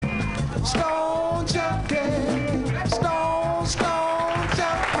Stone junkie, stone junkie,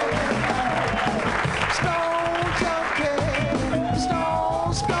 stone junkie,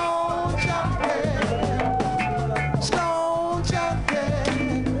 stone junkie, stone junkie,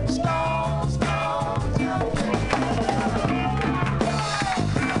 stone junkie.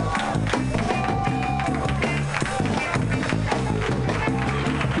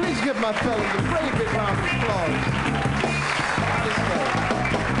 Please give my fellas a very big round of applause. This way.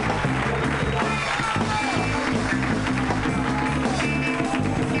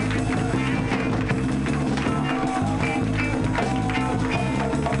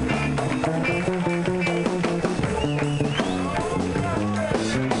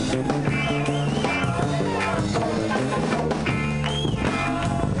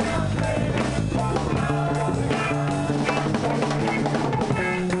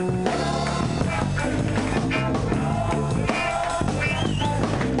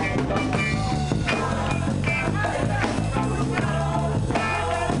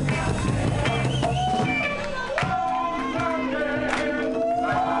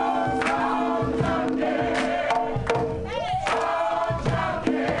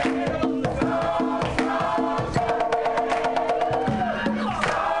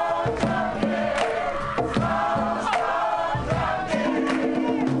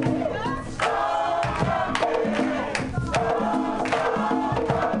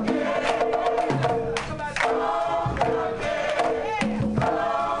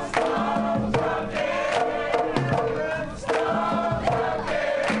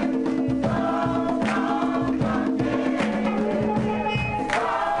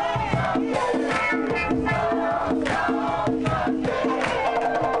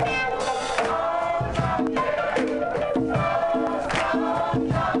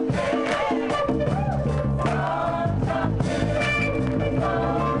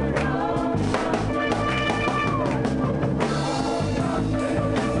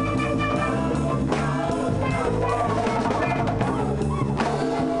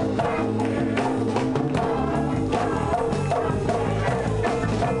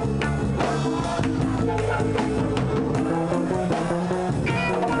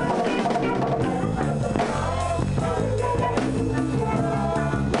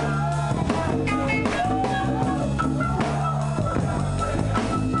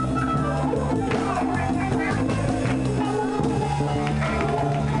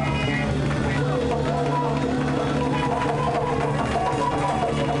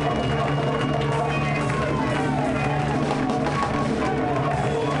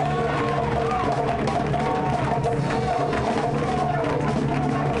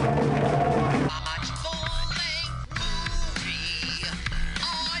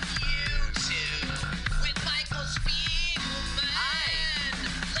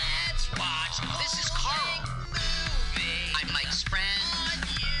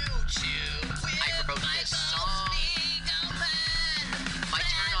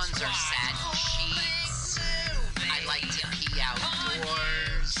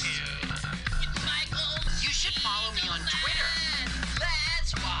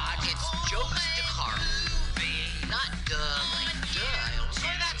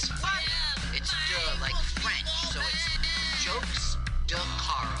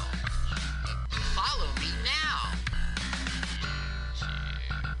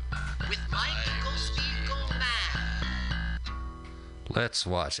 Let's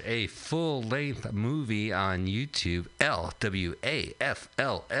watch a full-length movie on YouTube. LWAFLMOYT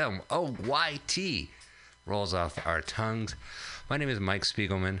rolls off our tongues. My name is Mike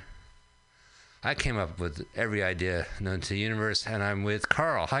Spiegelman. I came up with every idea known to the universe, and I'm with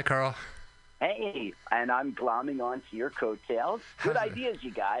Carl. Hi, Carl. Hey, and I'm glomming onto your coattails. Good ideas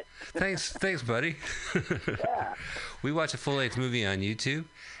you got. Thanks, buddy. Yeah. We watch a full-length movie on YouTube,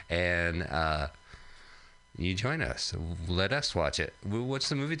 and you join us. Let us watch it. What's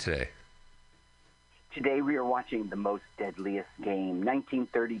the movie today? Today we are watching The Most Deadliest Game,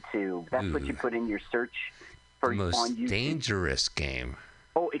 1932. That's what you put in your search for on YouTube. The Most Dangerous Game.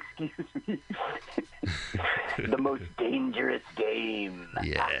 Oh, excuse me. The Most Dangerous Game.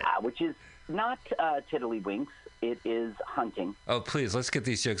 Yeah. Which is not tiddlywinks. It is hunting. Oh, please, let's get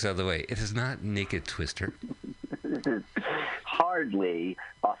these jokes out of the way. It is not Naked Twister. This is hardly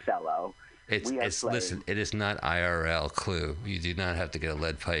Othello. Listen, it is not IRL Clue. You do not have to get a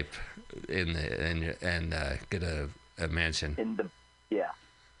lead pipe and get a mansion.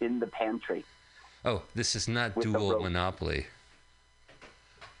 In the pantry. Oh, this is not Dual Monopoly.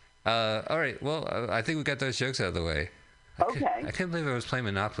 All right, well, I think we got those jokes out of the way. Okay. I can't believe I was playing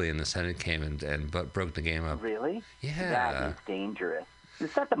Monopoly and the Senate came and broke the game up. Really? Yeah. That is dangerous.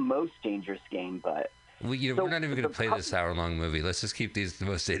 It's not the most dangerous game, but... we're not even going to play this hour-long movie. Let's just keep these the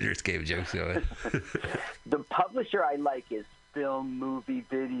most dangerous game jokes going. The publisher I like is Film Movie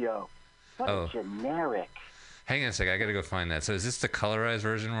Video. What a generic. Hang on a second. I got to go find that. So is this the colorized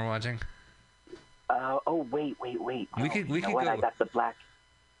version we're watching? Wait. We could go... I got the black...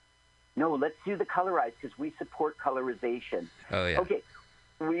 No, let's do the colorized because we support colorization. Oh, yeah. Okay.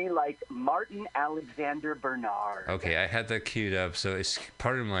 We like Martin Alexander Bernard. Okay, I had that queued up, so it's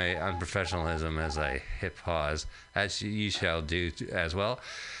part of my unprofessionalism as I hit pause, as you shall do as well.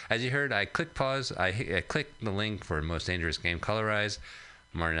 As you heard, I clicked pause. I clicked the link for Most Dangerous Game Colorized,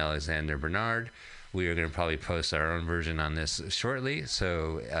 Martin Alexander Bernard. We are going to probably post our own version on this shortly,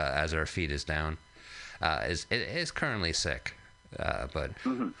 so as our feed is down. It is currently sick. But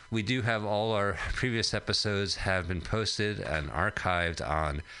we do have all our previous episodes have been posted and archived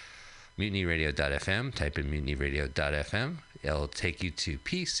on MutinyRadio.fm. Type in MutinyRadio.fm. It'll take you to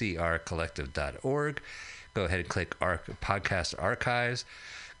PCRcollective.org. Go ahead and click Podcast Archives.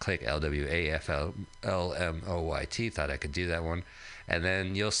 Click LWAFLMOYT. Thought I could do that one. And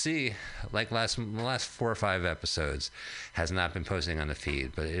then you'll see, like the last 4 or 5 episodes, has not been posting on the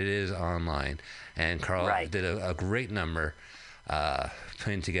feed, but it is online. And Carl did a great number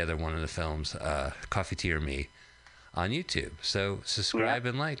putting together one of the films, Coffee, Tea, or Me, on YouTube. So subscribe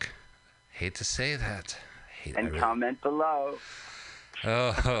and like. Hate to say that. Comment below.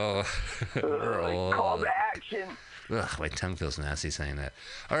 Oh. Call to action. Ugh, my tongue feels nasty saying that.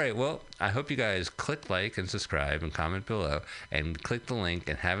 All right, well, I hope you guys click like and subscribe and comment below and click the link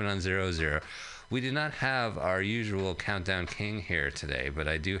and have it on 00. We did not have our usual Countdown King here today, but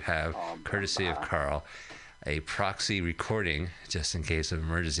I do have, courtesy of Carl, a proxy recording just in case of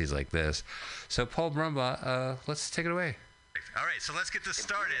emergencies like this. So, Paul Brumbaugh, let's take it away. All right, so let's get this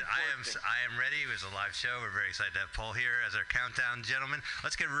started. I am ready. It was a live show. We're very excited to have Paul here as our countdown gentleman.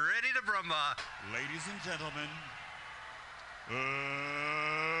 Let's get ready to Brumbaugh. Ladies and gentlemen,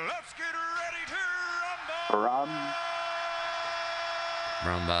 let's get ready to rumble.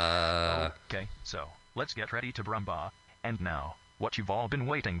 Brumbaugh. Okay, so let's get ready to Brumbaugh. And now, what you've all been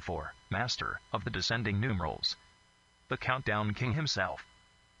waiting for, master of the descending numerals, the Countdown King himself.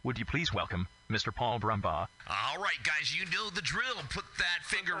 Would you please welcome Mr. Paul Brumbaugh? All right, guys, you know the drill. Put that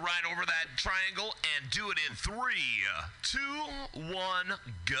finger right over that triangle and do it in 3, 2, 1,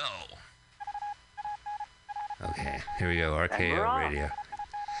 go. Okay, here we go. RKO Radio.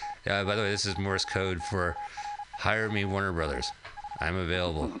 By the way, this is Morse code for Hire Me Warner Brothers. I'm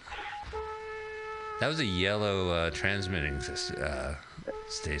available. That was a yellow transmitting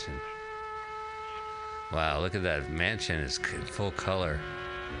station. Wow, look at that. Mansion is in full color.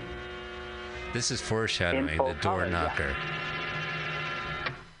 This is foreshadowing the door knocker.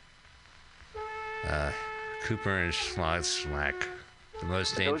 Yeah. Cooper and Schlag. The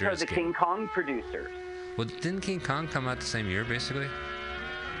most dangerous. Those are the King Kong producers. Well, didn't King Kong come out the same year, basically?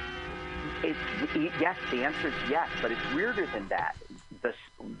 Yes, the answer is yes, but it's weirder than that.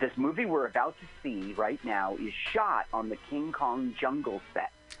 This movie we're about to see right now is shot on the King Kong jungle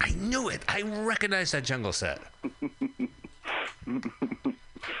set. I knew it. I recognize that jungle set.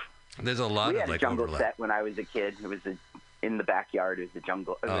 There's a lot of like overlap. We had a jungle set when I was a kid. It was in the backyard. It was a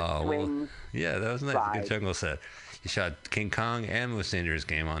jungle. It was twins. Yeah, that was nice. A good jungle set. You shot King Kong and Most Dangerous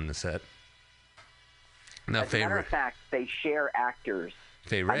Game on the set. Now, as a matter of fact, they share actors.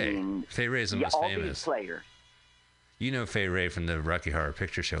 Fay Wray. Fay Wray is the most famous. All these players. You know Fay Wray from the Rocky Horror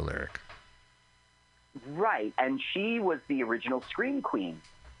Picture Show lyric. Right, and she was the original Scream Queen.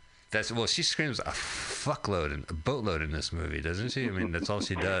 She screams a fuckload and a boatload in this movie, doesn't she? I mean, that's all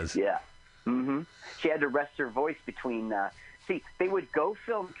she does. Yeah. Mm-hmm. She had to rest her voice between... they would go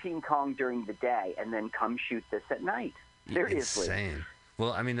film King Kong during the day and then come shoot this at night. Seriously. Insane.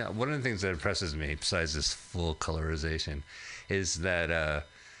 Well, I mean, one of the things that impresses me, besides this full colorization, is that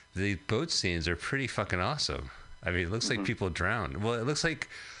the boat scenes are pretty fucking awesome. I mean, it looks like people drown. Well, it looks like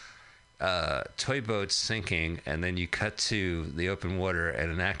toy boats sinking, and then you cut to the open water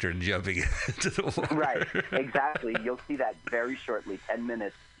and an actor jumping into the water. Right, exactly. You'll see that very shortly, 10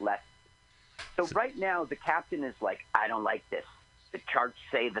 minutes left. So right now, the captain is like, I don't like this. The charts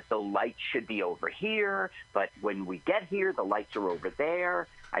say that the lights should be over here, but when we get here, the lights are over there.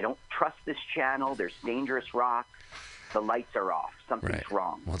 I don't trust this channel. There's dangerous rocks. The lights are off. Something's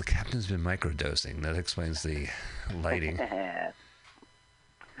wrong. Well, the captain's been microdosing. That explains the lighting.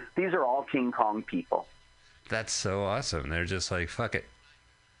 These are all King Kong people. That's so awesome. They're just like, fuck it.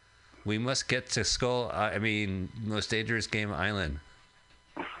 We must get to Most Dangerous Game Island.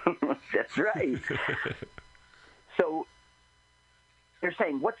 That's right. So they're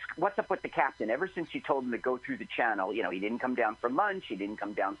saying, what's up with the captain? Ever since you told him to go through the channel, he didn't come down for lunch, he didn't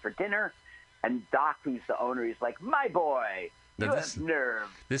come down for dinner. And Doc, who's the owner, he's like, my boy, you have nerve.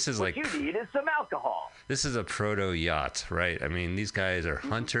 This is what you need is some alcohol. This is a proto yacht, right? I mean, these guys are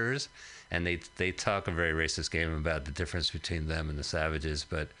hunters, and they talk a very racist game about the difference between them and the savages,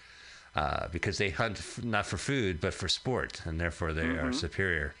 but because they hunt not for food but for sport, and therefore they are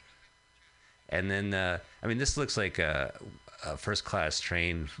superior. And then, this looks like a first-class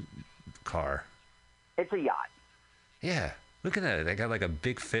train car. It's a yacht. Yeah. Look at that. They got like a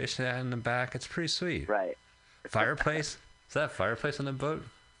big fish in the back. It's pretty sweet. Right. Fireplace? Is that a fireplace on the boat?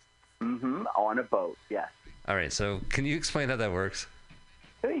 Mm-hmm. On a boat, yes. All right. So can you explain how that works?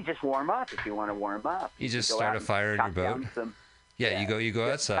 You just warm up if you want to warm up. You just start a fire in your boat? You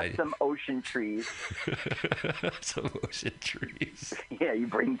go outside. Some ocean trees. Some ocean trees. Yeah, you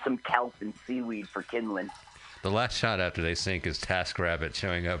bring some kelp and seaweed for kindling. The last shot after they sink is TaskRabbit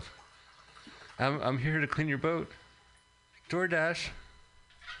showing up. I'm here to clean your boat. DoorDash.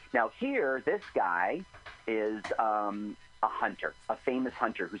 Now here, this guy is a hunter, a famous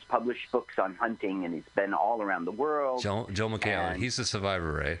hunter who's published books on hunting, and he's been all around the world. Joe McHale. He's the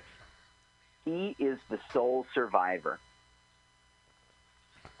survivor, right? He is the sole survivor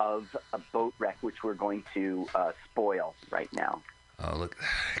of a boat wreck, which we're going to spoil right now. Oh, look.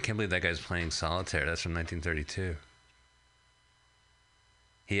 I can't believe that guy's playing solitaire. That's from 1932.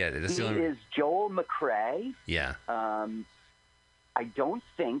 He is Joel McCrae. Yeah. I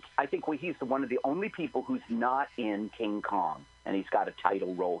think he's one of the only people who's not in King Kong, and he's got a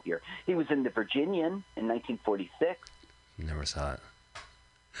title role here. He was in The Virginian in 1946. Never saw it.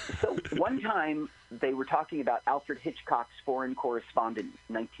 So one time they were talking about Alfred Hitchcock's Foreign Correspondent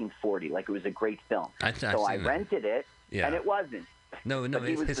in 1940, like it was a great film. I rented it, and it wasn't. No, but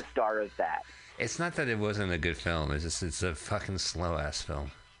he was the star of that. It's not that it wasn't a good film. It's a fucking slow-ass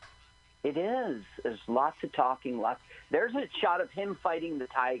film. It is. There's lots of talking, There's a shot of him fighting the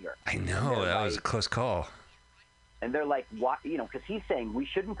tiger. I know. That was a close call. And they're like, what? Because he's saying, we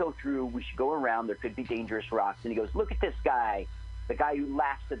shouldn't go through, we should go around, there could be dangerous rocks. And he goes, look at this guy, the guy who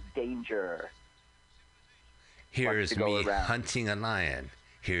laughs at danger. Here's me hunting a lion.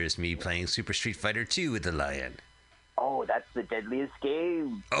 Here's me playing Super Street Fighter 2 with the lion. Oh, that's the deadliest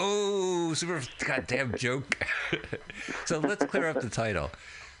game. Oh, super goddamn joke. So let's clear up the title.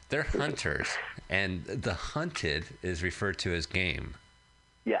 They're hunters, and the hunted is referred to as game.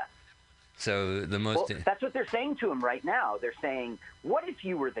 Yeah. So that's what they're saying to him right now. They're saying, what if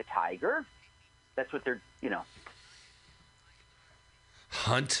you were the tiger? That's what they're,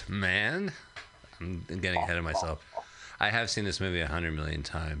 Hunt man? I'm getting ahead of myself. I have seen this movie 100 million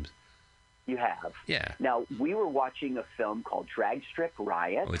times. You have? Yeah. Now, we were watching a film called Drag Strip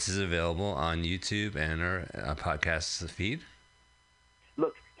Riot. Which is available on YouTube and our podcast feed.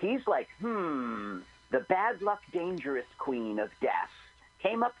 Look, he's like, the bad luck dangerous queen of death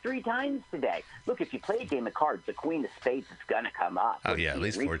came up 3 times today. Look, if you play a game of cards, the queen of spades is going to come up. Oh, yeah, at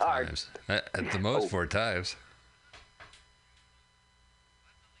least 4 times. At the most, 4 times.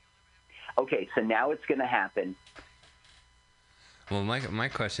 Okay, so now it's going to happen. Well, my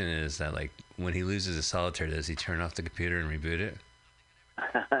question is that, like, when he loses his solitaire, does he turn off the computer and reboot it?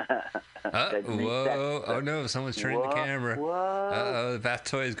 Whoa! Oh no! Someone's turning the camera. Uh-oh! The bath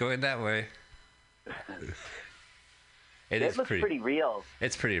toy is going that way. It looks pretty real.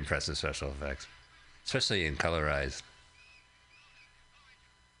 It's pretty impressive special effects, especially in colorized.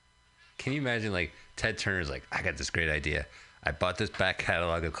 Can you imagine, like, Ted Turner's like, I got this great idea. I bought this back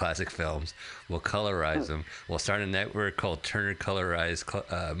catalog of classic films. We'll colorize them. We'll start a network called Turner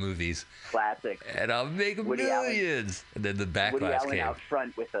Colorized Movies. Classic. And I'll make millions. And then the backlash Woody Allen came. Out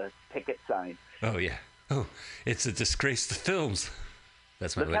front with a picket sign. Oh, yeah. Oh, it's a disgrace to films.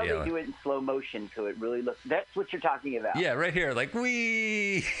 That's my Woody Allen. Look how they do it in slow motion, so it really looks... That's what you're talking about. Yeah, right here. Like,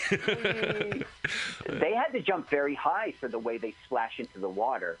 wee! They had to jump very high for the way they splash into the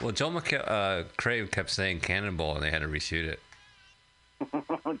water. Well, Joel McCrae kept saying cannonball, and they had to reshoot it.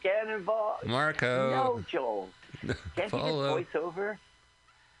 Cannonball. Marco. No, Joel. Can't you just voice over?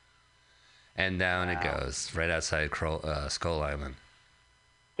 And down it goes, right outside Skull Island.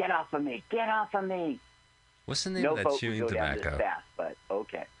 Get off of me. Get off of me. What's the name of that chewing tobacco? Down this fast, but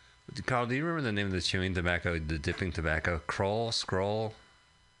okay. Carl, do you remember the name of the chewing tobacco, the dipping tobacco? Scroll?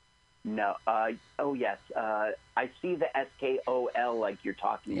 No. Oh, yes. I see the SKOL like you're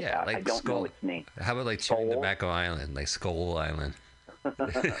talking about. Like I don't know its name. How about, like, chewing tobacco island, like Skull Island?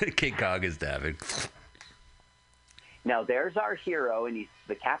 King Kong is dabbing. Now, there's our hero, and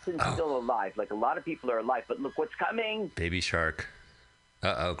the captain's still alive. Like, a lot of people are alive, but look what's coming. Baby shark.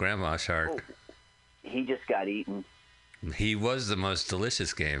 Uh-oh, grandma shark. Oh, he just got eaten. He was the most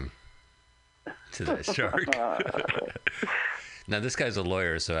delicious game to that shark. Now, this guy's a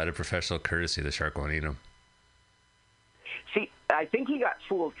lawyer, so out of professional courtesy, the shark won't eat him. See, I think he got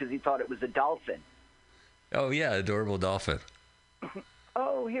fooled because he thought it was a dolphin. Oh, yeah, adorable dolphin.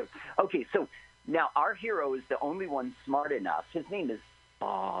 Oh, here. Okay, so now our hero is the only one smart enough. His name is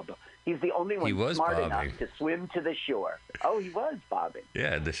Bob. He's the only one smart enough to swim to the shore. Oh, he was bobbing.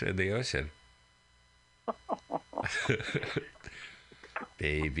 Yeah, in the ocean.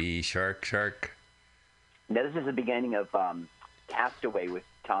 Baby shark, shark. Now, this is the beginning of Castaway with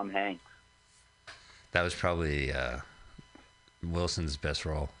Tom Hanks. That was probably Wilson's best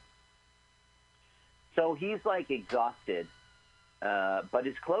role. So he's like exhausted, but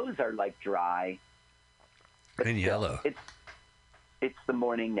his clothes are like dry. And yellow. It's the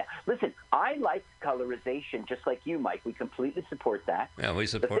morning now. Listen, I like colorization just like you, Mike. We completely support that. Yeah, we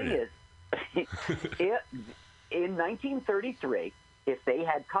support it. The thing is, in 1933, if they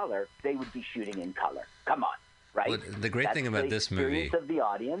had color, they would be shooting in color. Come on, right? Well, the great thing about this movie, of the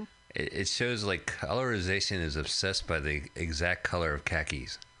audience, it shows like colorization is obsessed by the exact color of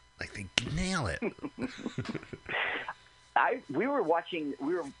khakis. Like they nail it. We were watching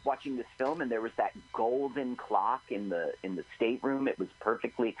this film, and there was that golden clock in the stateroom. It was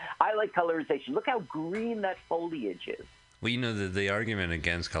perfectly. I like colorization. Look how green that foliage is. Well, you know, the argument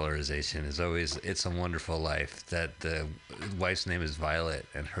against colorization is always It's a Wonderful Life, that the wife's name is Violet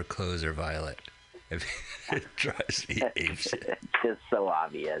and her clothes are violet. It drives me apeshit. It's just so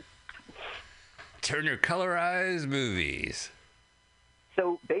obvious. Turner colorized movies.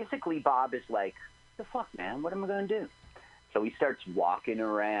 So basically, Bob is like, the fuck, man? What am I going to do? So he starts walking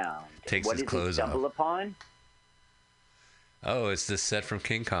around. Takes his clothes off. What did he stumble upon? Oh, it's the set from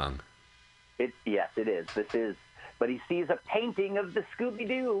King Kong. Yes, it is. This is. But he sees a painting of the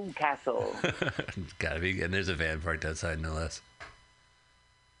Scooby-Doo castle. Gotta be. And there's a van parked outside, no less.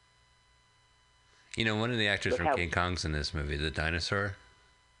 You know, one of the actors from King Kong's in this movie, the dinosaur.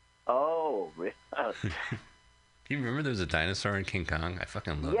 Oh, really? Do you remember there was a dinosaur in King Kong? I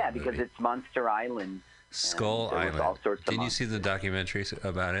fucking love it. Yeah, because it's Monster Island. Skull Island. All sorts of Didn't you see the documentary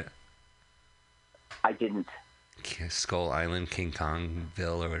about it? I didn't. Skull Island, King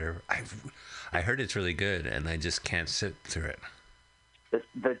Kongville, or whatever. I heard it's really good, and I just can't sit through it.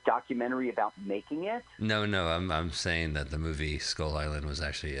 The documentary about making it? No, I'm saying that the movie Skull Island was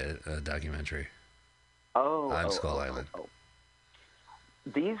actually a documentary. On Skull Island.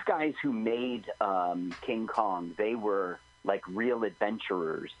 These guys who made King Kong, they were like real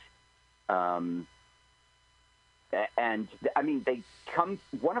adventurers. And I mean,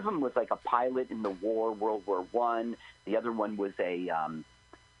 one of them was like a pilot in the war, World War I. The other one was a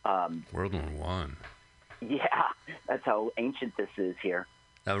World War One. Yeah, that's how ancient this is here.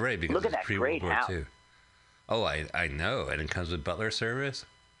 Oh, right, because look at it's that pre-World great War house. II. Oh, I know, and it comes with butler service.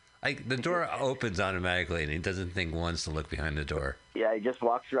 The door opens automatically, and he doesn't think once to look behind the door. Yeah, he just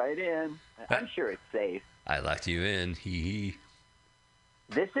walks right in. I'm sure it's safe. I locked you in. Hee hee.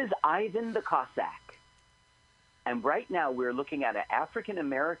 This is Ivan the Cossack. And right now we're looking at an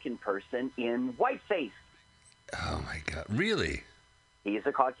African-American person in whiteface. Oh, my God. Really? He's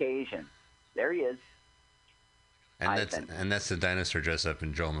a Caucasian. There he is. And that's the dinosaur dressed up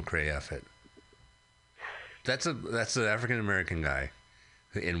in Joel McRae outfit. That's an African-American guy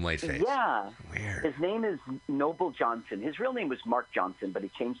in whiteface. Yeah. Weird. His name is Noble Johnson. His real name was Mark Johnson, but he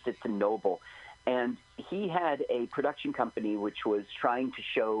changed it to Noble. And he had a production company which was trying to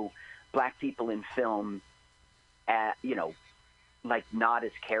show black people in film, like not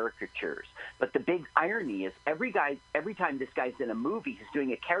as caricatures. But the big irony is every time this guy's in a movie, he's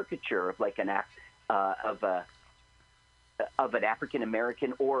doing a caricature of like of an African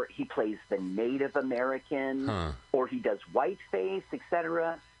American, or he plays the Native American, or he does whiteface,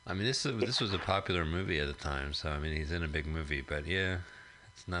 etc. I mean, this was a popular movie at the time, so I mean, he's in a big movie, but yeah,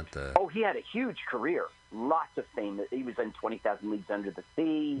 it's not the. Oh, he had a huge career, lots of fame. He was in 20,000 Leagues Under the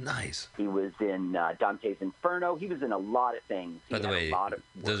Sea. Nice. He was in Dante's Inferno. He was in a lot of things. By the way,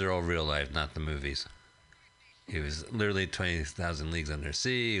 those are all real life, not the movies. He was literally 20,000 Leagues Under the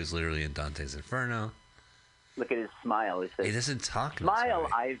Sea. He was literally in Dante's Inferno. Look at his smile. He doesn't talk. Smile,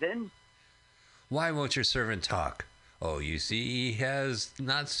 Ivan. Why won't your servant talk? Oh, you see, he has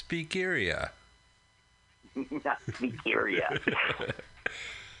not speakeria. Not speakeria.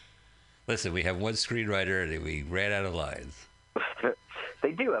 Listen, we have one screenwriter, and we ran out of lines.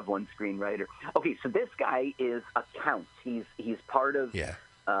 They do have one screenwriter. Okay, so this guy is a count. He's part of. Yeah.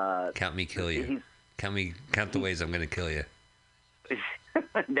 Count me, kill you. Count the ways I'm going to kill you.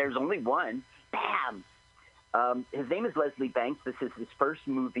 There's only one. Bam. His name is Leslie Banks. This is his first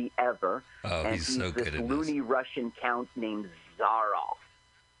movie ever. Oh, and he's so good this in loony this. Russian count named Zaroff.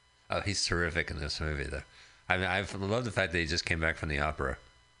 Oh, he's terrific in this movie, though. I mean, I love the fact that he just came back from the opera.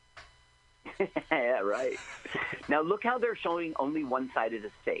 Yeah, right. Now, look how they're showing only one side of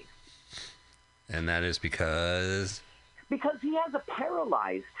his face. And that is because... Because he has a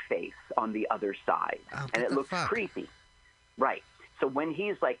paralyzed face on the other side. Oh, and it looks creepy. Right. So when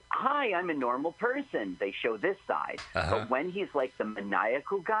he's like, hi, I'm a normal person, they show this side. But when he's like the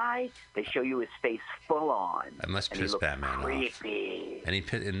maniacal guy, they show you his face full on. I must and piss Batman creepy.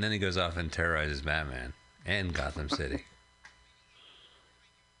 off. And then he goes off and terrorizes Batman and Gotham City.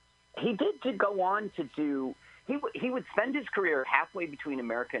 He did go on to do... He would spend his career halfway between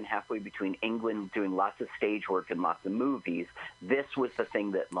America and halfway between England, doing lots of stage work and lots of movies. This was the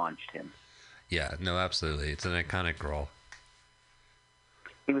thing that launched him. Yeah, no, absolutely. It's an iconic role.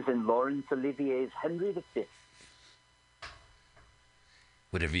 He was in Laurence Olivier's Henry V.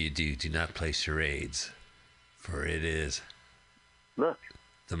 Whatever you do, do not play charades, for it is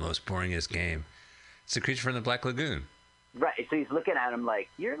the most boringest game. It's the creature from the Black Lagoon. Right, so he's looking at him like,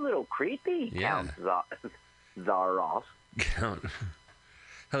 you're a little creepy, Yeah. Count Zaroff. Count.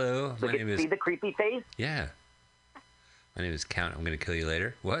 Hello, my name is... See the creepy face? Yeah. My name is Count. I'm going to kill you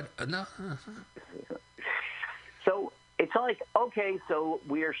later. What? No. So it's like, okay, so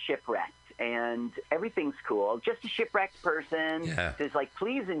we're shipwrecked and everything's cool. Just a shipwrecked person says like,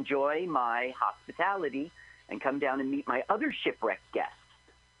 please enjoy my hospitality and come down and meet my other shipwrecked guests.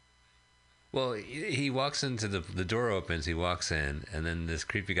 Well, he walks into the door opens, he walks in, and then this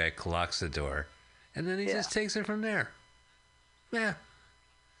creepy guy locks the door, and then he just takes it from there. Yeah.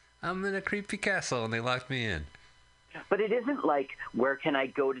 I'm in a creepy castle and they locked me in. But it isn't like, where can I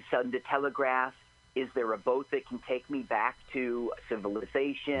go to send a telegraph? Is there a boat that can take me back to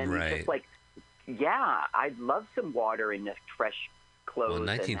civilization? Right. It's just like, yeah, I'd love some water and fresh clothes. Well, in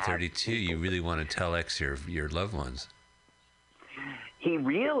 1932, you really want to telex your loved ones. He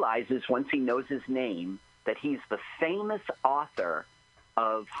realizes once he knows his name that he's the famous author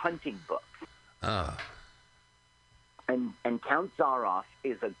of hunting books. Oh. And Count Zaroff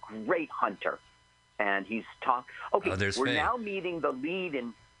is a great hunter. And he's okay, we're Faye. now meeting the lead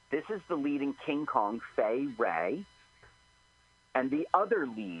this is the lead in King Kong, Fay Ray. And the other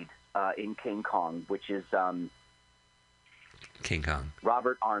lead in King Kong, which is King Kong.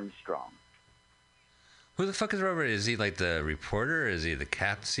 Robert Armstrong. Who the fuck is Robert? Is he like the reporter? Is he the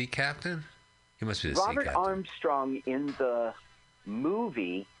sea captain? He must be the sea Robert captain. Armstrong in the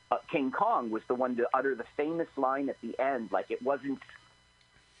movie King Kong was the one to utter the famous line at the end, like it wasn't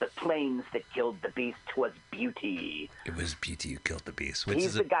the planes that killed the beast, 'twas beauty. It was beauty who killed the beast.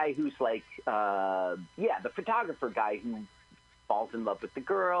 He's the guy who's like, the photographer guy who falls in love with the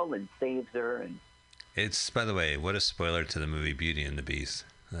girl and saves her. And it's, by the way, what a spoiler to the movie Beauty and the Beast,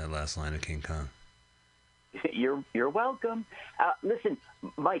 that last line of King Kong. You're welcome. Listen,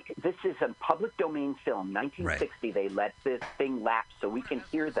 Mike, this is a public domain film. 1960, They let this thing lapse so we can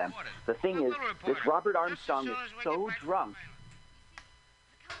hear them. The thing is, this Robert Armstrong is so drunk.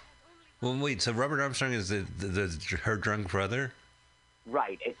 Well, wait, so Robert Armstrong is her drunk brother?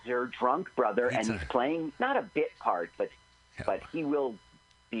 Right, it's her drunk brother, and he's playing, not a bit part, but he will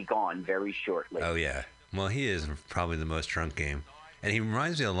be gone very shortly. Oh, yeah. Well, he is probably the most drunk game. And he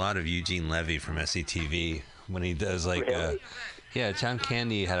reminds me a lot of Eugene Levy from SCTV when he does like, really? John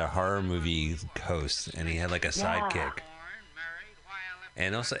Candy had a horror movie host and he had like a sidekick.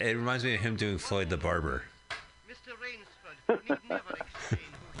 And also, it reminds me of him doing Floyd the Barber. Mr. Rainsford, you need never explain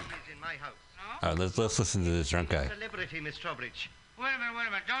who he is in my house. All right, let's listen to this drunk guy. Celebrity, Miss Trowbridge. Wait a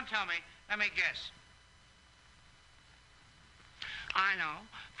minute. Don't tell me. Let me guess. I know.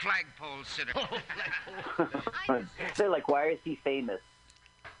 Flagpole sitter. They're like, why is he famous?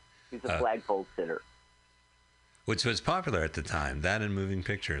 He's a flagpole sitter. Which was popular at the time, that and moving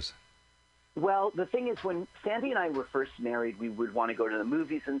pictures. Well, the thing is, when Sandy and I were first married, we would want to go to the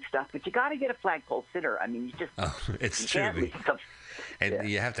movies and stuff, but you got to get a flagpole sitter. I mean, you just... Oh, it's you true. And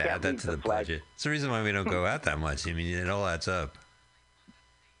you have to add that to the budget. It's the reason why we don't go out that much. I mean, it all adds up.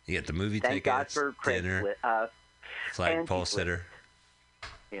 You get the movie Thank God tickets, for dinner, flagpole sitter.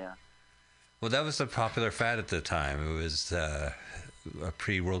 Yeah. Well, that was a popular fad at the time. It was a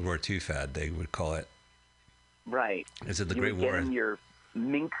pre-World War II fad, they would call it. Right. Is it the you Great would War? Get in your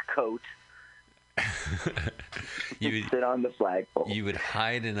mink coat. You would sit on the flagpole. You would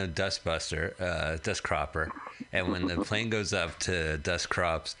hide in a dust cropper, and when the plane goes up to dust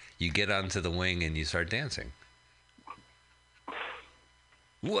crops, you get onto the wing and you start dancing.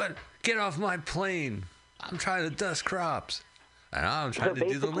 What? Get off my plane! I'm trying to dust crops. And I'm trying to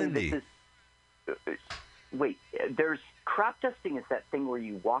do the Lindy. Wait, there's crop dusting is that thing where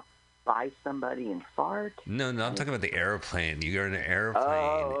you walk by somebody and fart? No, I'm talking about the airplane. You're in an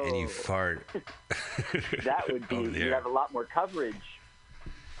airplane and you fart. That would be, you have a lot more coverage.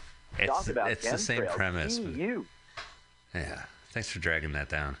 It's the same premise. You. Yeah. Thanks for dragging that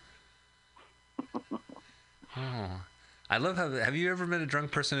down. I love how. Have you ever met a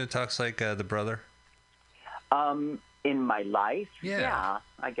drunk person who talks like the brother? In my life? Yeah.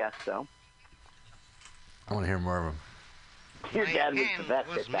 I guess so. I want to hear more of him. Your dad was the best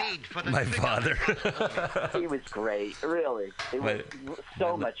at that. My father. He was great, really. It was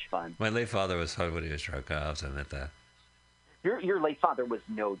so much fun. My late father was fun when he was drunk. I also admit that. Your late father was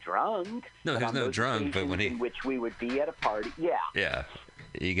no drunk. No, he was no drunk, but when he... in which we would be at a party, yeah. Yeah.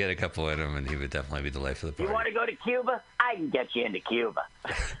 You get a couple in him, and he would definitely be the life of the party. You want to go to Cuba? I can get you into Cuba.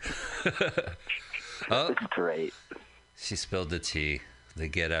 Oh, this is great. She spilled the tea. The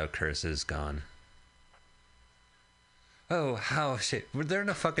get out curse is gone. Oh, how shit. They're in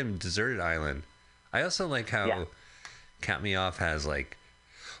a fucking deserted island. I also like how Count Me Off has like,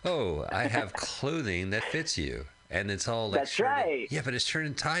 oh, I have clothing that fits you. And it's all like That's right. Yeah, but it's shirt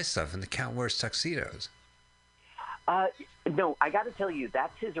and tie stuff, and the Count wears tuxedos. No, I got to tell you,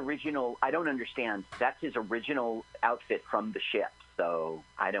 that's his original. I don't understand. That's his original outfit from the ship, so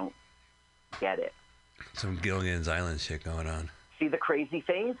I don't get it. Some Gilligan's Island shit going on. See the crazy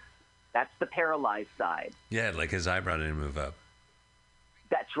face? That's the paralyzed side. Yeah, like his eyebrow didn't move up.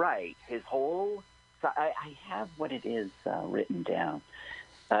 That's right. His whole. I have what it is written down.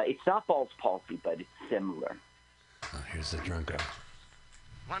 It's not Ball's palsy, but it's similar. Oh, here's the drunko.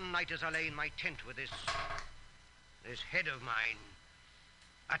 One night as I lay in my tent with this head of mine,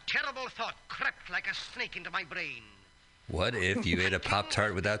 a terrible thought crept like a snake into my brain. What if you ate a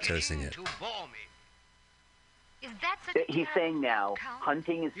Pop-Tart without toasting it? To bore me. Is that such a He's saying now,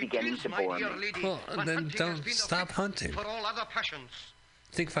 hunting is beginning to bore me. Well, then don't stop hunting. For all other passions.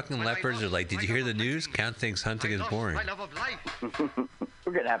 Think fucking leopards are like, did you hear the news? Count thinks hunting is boring. My love of life.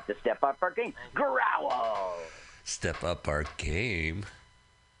 We're going to have to step up our game. Growl! Step up our game.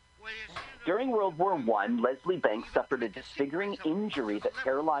 During World War I, Leslie Banks suffered a disfiguring injury that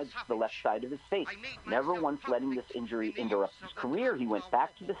paralyzed the left side of his face. Never once letting this injury interrupt his career, he went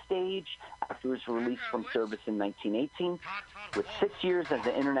back to the stage after his release from service in 1918. With 6 years as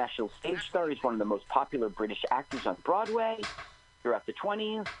an international stage star, he's one of the most popular British actors on Broadway throughout the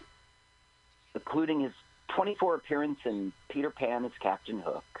 20s, including his 24 appearance in Peter Pan as Captain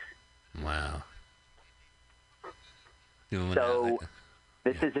Hook. Wow. So...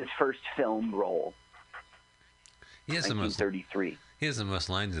 This is his first film role. He has 1933. He has the most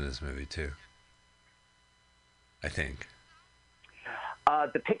lines in this movie too. I think.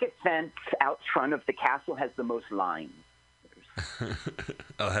 The picket fence out front of the castle has the most lines.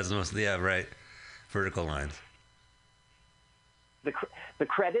 Oh, has the most? Yeah, right. Vertical lines. The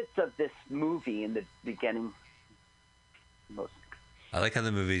credits of this movie in the beginning. I like how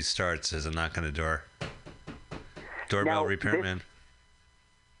the movie starts as a knock on the door. Doorbell repairman.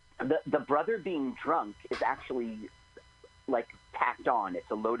 The brother being drunk is actually like tacked on. It's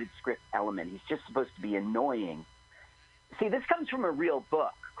a loaded script element. He's just supposed to be annoying. See, this comes from a real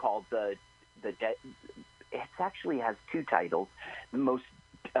book called it actually has two titles. The Most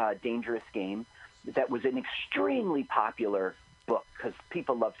Dangerous Game. That was an extremely popular book because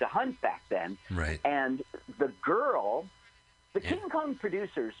people loved to hunt back then. Right. And the girl, King Kong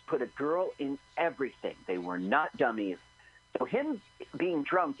producers put a girl in everything. They were not dummies. So him being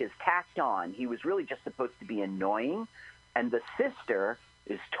drunk is tacked on. He was really just supposed to be annoying. And the sister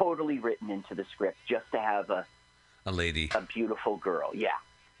is totally written into the script just to have a lady. A beautiful girl, yeah.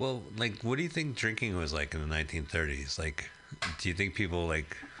 Well, like, what do you think drinking was like in the 1930s? Like, do you think people,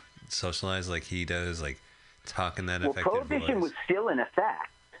 like, socialized like he does? Like, talk in that effective voice? Prohibition was still in effect.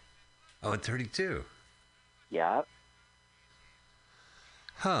 Oh, in 32? Yeah.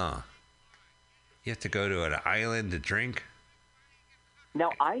 Huh. You have to go to an island to drink?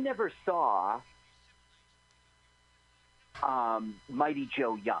 Now, I never saw Mighty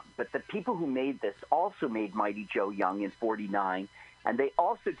Joe Young, but the people who made this also made Mighty Joe Young in 49, and they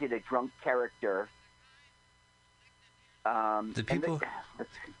also did a drunk character.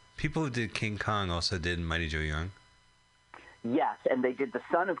 People who did King Kong also did Mighty Joe Young? Yes, and they did The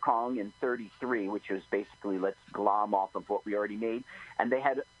Son of Kong in 33, which was basically let's glom off of what we already made, and they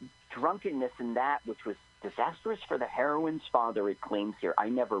had drunkenness in that, which was disastrous for the heroine's father, it claims here. I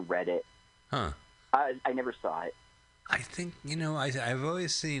never read it. Huh. I never saw it. I think, I've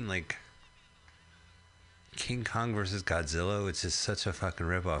always seen, like, King Kong versus Godzilla, which is such a fucking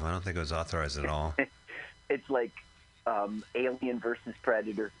ripoff. I don't think it was authorized at all. It's like Alien versus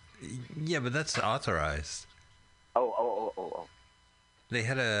Predator. Yeah, but that's authorized. Oh. They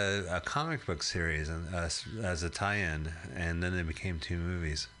had a comic book series as a tie-in, and then it became 2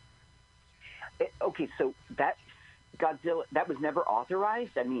 movies. Okay, so that Godzilla, that was never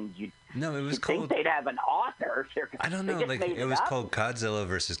authorized? I mean, No, it was you'd called... think they'd have an author. I don't know. Like, it was called Godzilla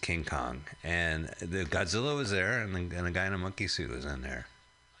versus King Kong, and the Godzilla was there, and a guy in a monkey suit was in there.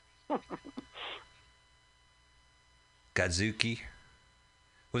 Godzuki.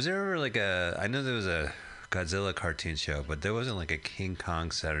 Was there ever like I know there was a Godzilla cartoon show, but there wasn't like a King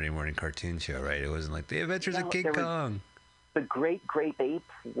Kong Saturday morning cartoon show, right? It wasn't like The Adventures of King Kong. The Great Grape Ape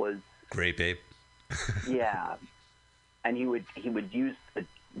was... Grape Ape? Yeah. And he would use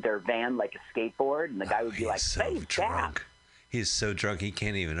their van like a skateboard, and the guy would be like, so drunk. He's so drunk he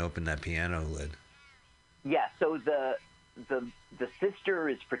can't even open that piano lid. Yeah, so the sister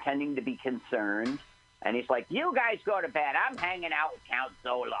is pretending to be concerned, and he's like, you guys go to bed. I'm hanging out with Count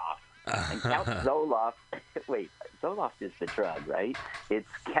Zoloft. And Count Zoloft... Wait, Zoloft is the drug, right? It's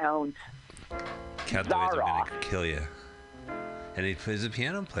Count Zaroff. The ways are going to kill you. And he's a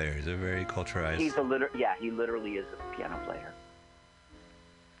piano player. He's a very culturized... he literally is a piano player.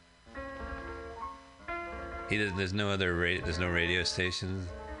 There's no radio stations?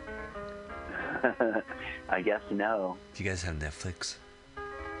 I guess no. Do you guys have Netflix?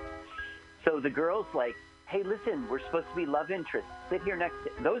 So the girl's like, hey, listen, we're supposed to be love interests. Sit here next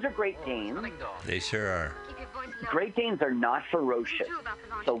to... Those are Great Danes. They sure are. Great Danes are not ferocious.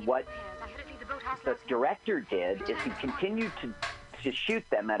 So what the director did is he continued to shoot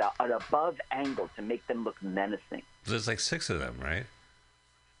them at an above angle to make them look menacing. There's like 6 of them, right?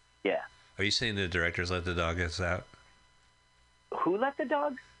 Yeah. Are you saying the directors let the dogs out? Who let the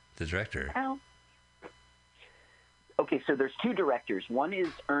dog? The director. Out. Okay, so there's 2 directors. One is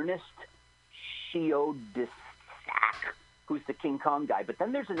Ernest Chiodissac, who's the King Kong guy. But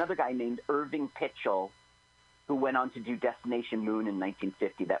then there's another guy named Irving Pitchell, who went on to do Destination Moon in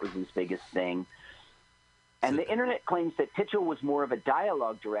 1950. That was his biggest thing. And the internet claims that Pitchell was more of a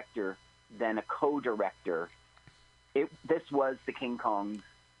dialogue director than a co-director. This was the King Kong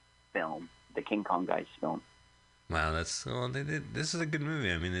film, the King Kong guy's film. Wow, this is a good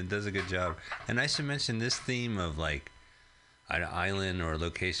movie. I mean, it does a good job. And I should mention this theme of like an island or a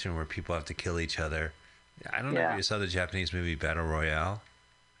location where people have to kill each other. I don't know if you saw the Japanese movie Battle Royale.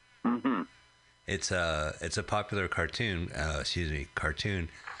 Mm-hmm. It's a popular cartoon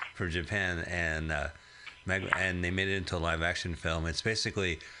from Japan, and they made it into a live action film. It's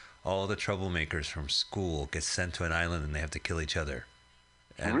basically all the troublemakers from school get sent to an island and they have to kill each other.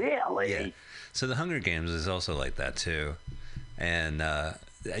 And, really? Yeah. So the Hunger Games is also like that too, and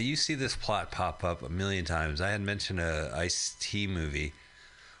you see this plot pop up a million times. I had mentioned a Ice-T movie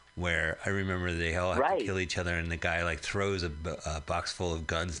where I remember they all have to kill each other, and the guy like throws a box full of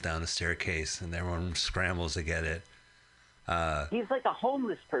guns down a staircase, and everyone scrambles to get it. He's like a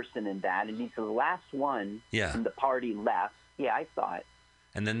homeless person in that, and he's the last one when the party left. Yeah, I saw it.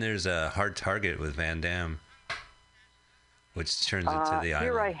 And then there's a Hard Target with Van Damme, which turns into the island.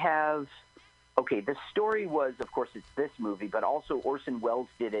 Here I have... Okay, the story was, of course, it's this movie, but also Orson Welles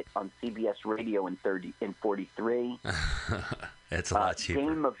did it on CBS Radio in 43. It's a lot cheaper.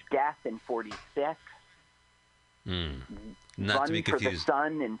 Game of Death in 46. Not Run to be confused. for the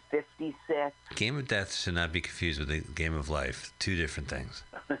Sun in 56. Game of Death should not be confused with the Game of Life. 2 different things.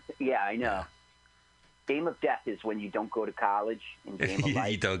 Yeah, I know. Yeah. Game of Death is when you don't go to college. In Game of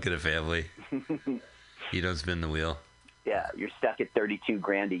Life, you don't get a family. You don't spin the wheel. Yeah, you're stuck at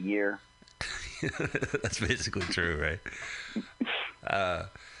 $32,000 a year. That's basically true,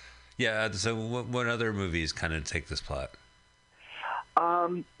 right? So what other movies kind of take this plot?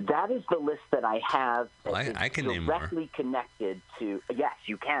 That is the list that I have. I can name more. Directly connected to... Yes,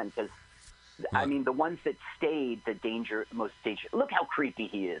 you can, because, I mean, the ones that stayed the most danger... Look how creepy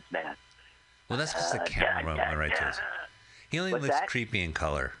he is, man. Well, that's because the camera went right to us. He only looks creepy in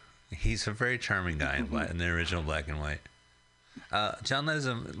color. He's a very charming guy in the original black and white. John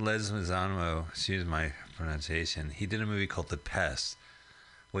Leguizamo, excuse my pronunciation, he did a movie called The Pest,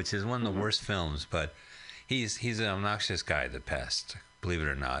 which is one of the worst films, but he's an obnoxious guy, The Pest, believe it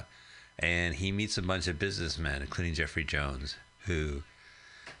or not. And he meets a bunch of businessmen, including Jeffrey Jones, who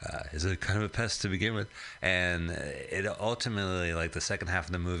is a kind of a pest to begin with. And it ultimately, like the second half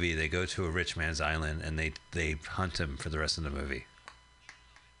of the movie, they go to a rich man's island and they hunt him for the rest of the movie.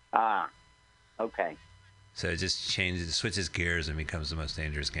 Ah, okay. So it just switches gears and becomes the most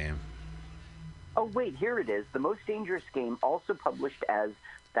dangerous game. Oh, wait, here it is. The most dangerous game, also published as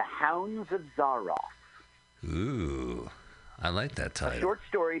The Hounds of Zaroff. Ooh, I like that title. A short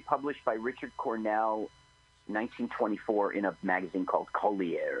story published by Richard Cornell 1924 in a magazine called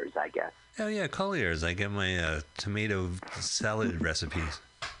Collier's, I guess. Oh, yeah, Collier's. I get my tomato salad recipes.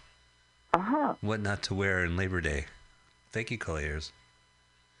 Uh-huh. What not to wear in Labor Day. Thank you, Collier's.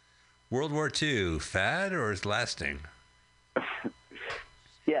 World War II, fad or is lasting?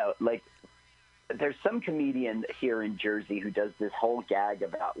 Yeah, like, there's some comedian here in Jersey who does this whole gag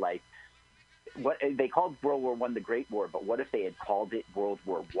about, like, what they called World War I the Great War, but what if they had called it World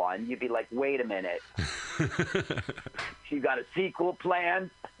War I? You'd be like, wait a minute. You got a sequel planned?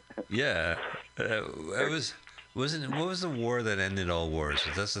 Yeah. What was the war that ended all wars?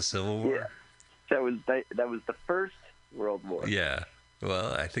 Was that the Civil War? Yeah. That was the First World War. Yeah.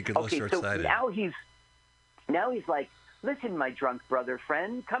 Well, I think it looks short-sighted. So now he's like, listen, my drunk brother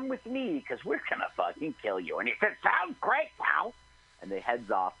friend, come with me because we're going to fucking kill you. And he said, sounds great, pal. And they heads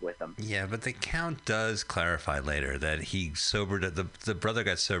off with him. Yeah, but the Count does clarify later that he sobered up. The brother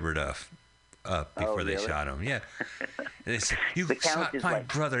got sobered up before they shot him. Yeah. And they said, you shot my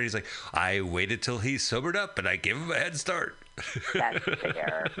brother. He's like, I waited till he sobered up and I gave him a head start. That's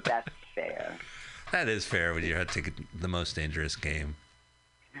fair. That's fair. That is fair when you have to take the most dangerous game.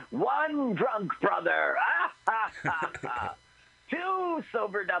 One drunk brother. Two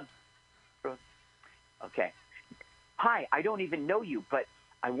sobered up. Okay. Hi, I don't even know you, but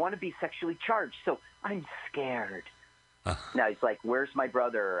I want to be sexually charged, so I'm scared. Now he's like, where's my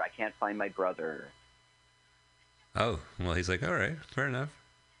brother? I can't find my brother. Oh, well, he's like, all right, fair enough.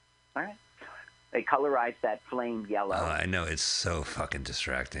 All right. They colorized that flame yellow. Oh, I know. It's so fucking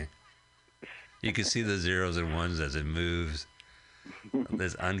distracting. You can see the zeros and ones as it moves.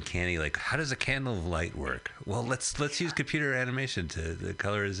 There's uncanny, like, how does a candle of light work? Well, let's use computer animation to the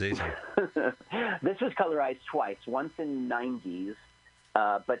colorization. This was colorized twice, once in the 90s,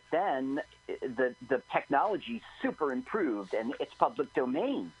 but then the technology super improved, and it's public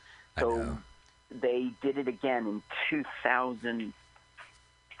domain. So they did it again in 2000.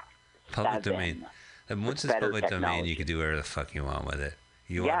 Public domain. And once it's public domain, you can do whatever the fuck you want with it.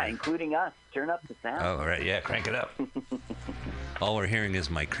 Including us. Turn up the sound. Oh, right. Yeah, crank it up. All we're hearing is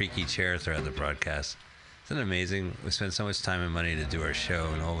my creaky chair throughout the broadcast. Isn't it amazing? We spend so much time and money to do our show,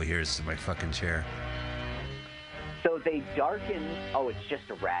 and all we hear is my fucking chair. So they darken... Oh, it's just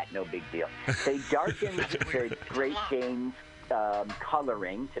a rat. No big deal. They darkened their Great Danes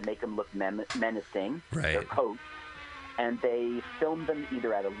coloring to make them look menacing. Right. Their coats. And they filmed them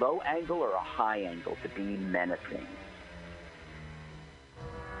either at a low angle or a high angle to be menacing.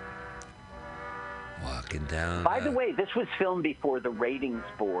 Walking down. By the way, this was filmed before the ratings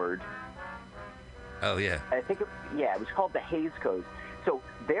board. Oh, yeah. I think, it was called the Hays Code. So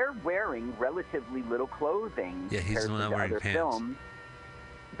they're wearing relatively little clothing. Yeah, he's the one not wearing pants. Films.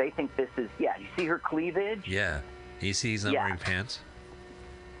 They think this is, you see her cleavage? Yeah. You see he's not wearing pants?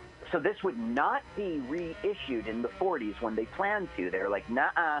 So this would not be reissued in the 40s when they planned to. They're like,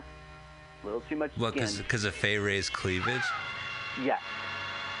 nah, a little too much What, because of Fay Ray's cleavage? Yeah.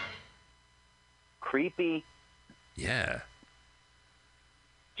 Creepy. Yeah.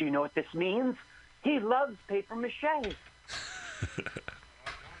 Do you know what this means? He loves paper mache.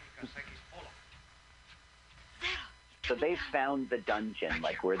 So they found the dungeon,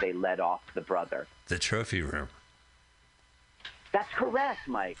 like where they let off the brother. The trophy room. That's correct,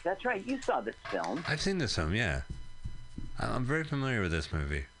 Mike. That's right. You saw this film. I've seen this film, yeah. I'm very familiar with this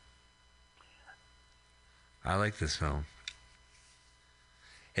movie. I like this film.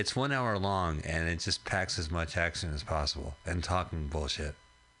 It's 1 hour long, and it just packs as much action as possible and talking bullshit.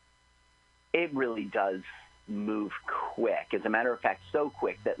 It really does move quick. As a matter of fact, so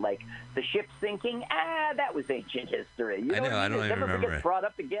quick that, like, the ship's sinking, that was ancient history. You know I don't even remember gets brought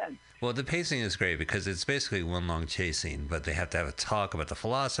up again. Well, the pacing is great because it's basically one long chase scene, but they have to have a talk about the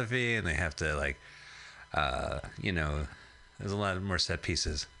philosophy, and they have to, like, there's a lot more set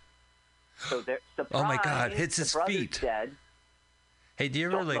pieces. So oh my God, hits his feet. Dead. Hey, do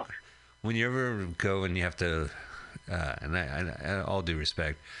you ever, when you ever go and you have to, and I all due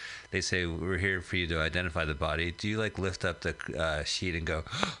respect, they say, we're here for you to identify the body. Do you, lift up the sheet and go,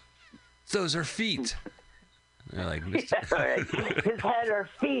 those are feet? And they're like, his head or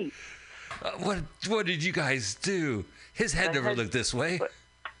feet. What did you guys do? His head never looked this way.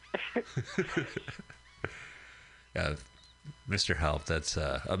 Mr. Help, that's,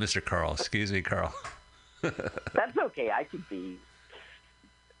 Mr. Carl. Excuse me, Carl. That's okay. I can be.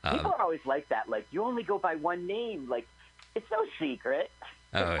 People are always like that. Like, you only go by one name. Like, it's no secret.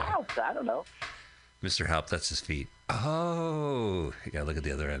 Help, I don't know. Mr. Help, that's his feet. Oh, you gotta look at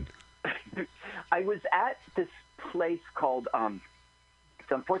the other end. I was at this place called,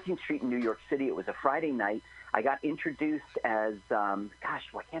 it's on 14th Street in New York City. It was a Friday night. I got introduced as, I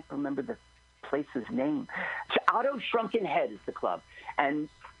can't remember the place's name? Otto Shrunken Head is the club. And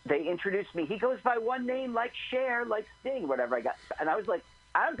they introduced me. He goes by one name like Cher, like Sting, whatever I got. And I was like,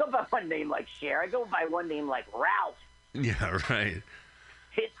 I don't go by one name like Cher. I go by one name like Ralph. Yeah, right.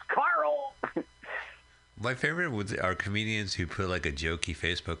 It's Carl. My favorite are comedians who put like a jokey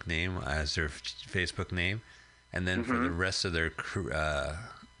Facebook name as their Facebook name, and then for the rest of their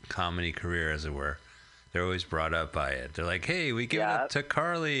comedy career, as it were, they're always brought up by it. They're like, "Hey, we give it up to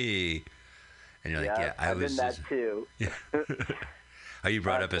Carly," and you're like, "Yeah, I was." I've been that too. Are you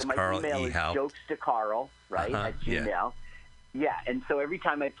brought up as Carl email E. Haupt? Jokes to Carl, right, at Gmail. Yeah, and so every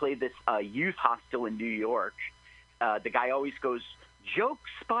time I play this youth hostel in New York, the guy always goes, "Jokes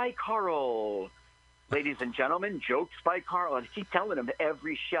by Carl." Ladies and gentlemen, jokes by Carl. And I keep telling him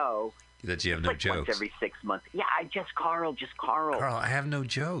every show that you have no jokes. Once every 6 months. Yeah, just Carl. Carl, I have no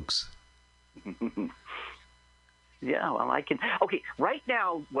jokes. Yeah, well, I can. Okay, right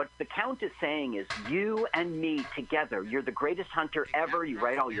now, what the Count is saying is you and me together. You're the greatest hunter ever. You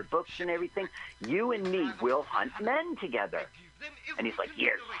write all your books and everything. You and me will hunt men together. And he's like,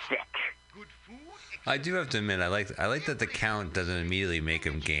 you're sick. I do have to admit, I like that the Count doesn't immediately make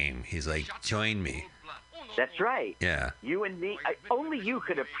him game. He's like, join me. That's right. Yeah. You and me. Only you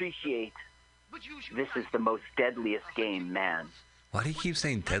could appreciate this is the most deadliest game, man. Why do you keep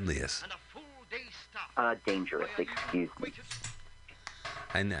saying deadliest? Dangerous, excuse me.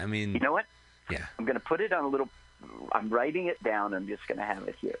 I mean... You know what? Yeah. I'm going to put it on a little... I'm writing it down. I'm just going to have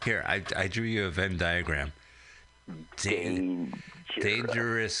it here. Here, I drew you a Venn diagram.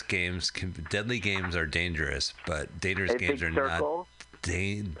 Dangerous games... Deadly games are dangerous, but dangerous games are not...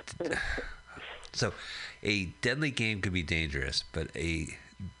 So, a deadly game could be dangerous, but a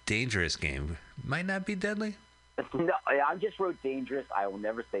dangerous game might not be deadly? No, I just wrote dangerous. I will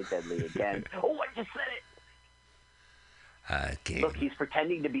never say deadly again. Oh, I just said it. Game. Look, he's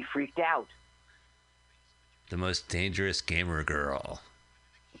pretending to be freaked out. The most dangerous gamer girl.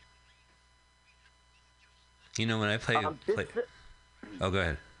 You know, when I play... Oh, go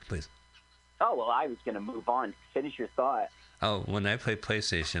ahead, please. Oh, well, I was going to move on. Finish your thought. Oh, when I play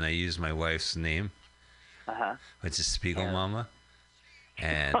PlayStation, I use my wife's name, which is Spiegel Mama.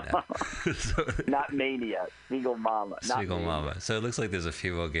 And not Mania, Spiegel Mama. Spiegel Mama. So it looks like there's a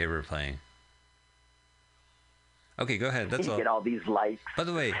female gamer playing. Okay, go ahead. That's all. Get all these likes. By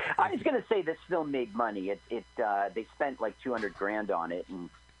the way, I was going to say this film made money. They spent like $200,000 on it,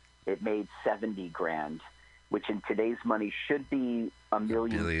 and it made $70,000, which in today's money should be $1.2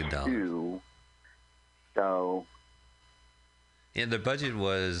 million. So. Yeah, the budget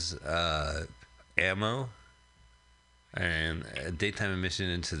was ammo and a daytime admission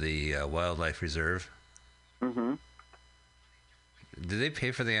into the wildlife reserve. Mm-hmm. Did they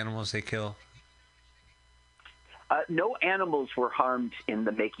pay for the animals they kill? No animals were harmed in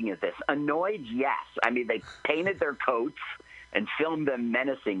the making of this. Annoyed, yes. I mean, they painted their coats and filmed them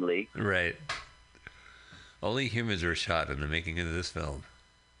menacingly. Right. Only humans were shot in the making of this film.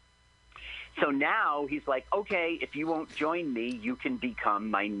 So now he's like, okay, if you won't join me, you can become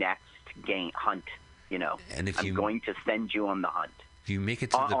my next hunt. You know, and if I'm going to send you on the hunt. If you make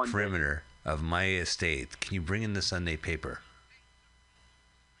it to the perimeter of my estate, can you bring in the Sunday paper?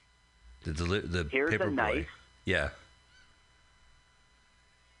 The Here's paper a knife. boy. Yeah.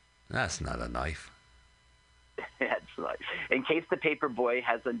 That's not a knife. That's right. In case the paper boy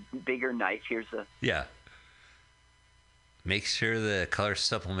has a bigger knife, here's a... Yeah. Make sure the color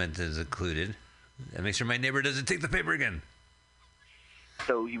supplement is included. And make sure my neighbor doesn't take the paper again.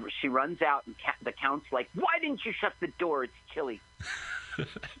 So she runs out, and the Count's like, why didn't you shut the door? It's chilly.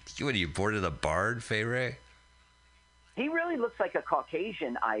 What, are you boarded a bard, Fay Ray? He really looks like a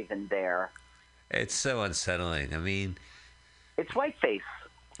Caucasian Ivan there. It's so unsettling. I mean... It's whiteface.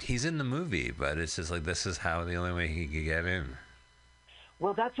 He's in the movie, but it's just like, this is how the only way he could get in.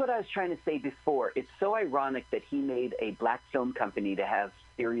 Well, that's what I was trying to say before. It's so ironic that he made a black film company to have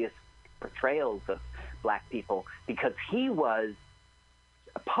serious portrayals of black people, because he was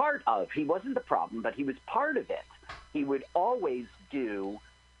a part of, he wasn't the problem, but he was part of it. He would always do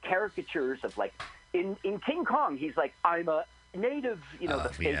caricatures of, like, in King Kong, he's like, I'm a native, you know, the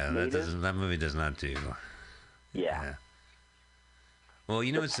fake native. That movie does not do. Yeah. Well,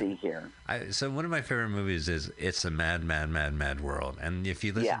 you know, Let's see here. So one of my favorite movies is It's a Mad, Mad, Mad, Mad World. And if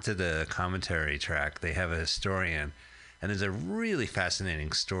you listen to the commentary track, they have a historian, and there's a really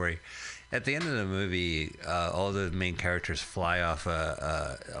fascinating story. At the end of the movie, all the main characters fly off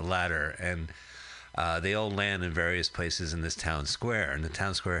a ladder, and they all land in various places in this town square. And the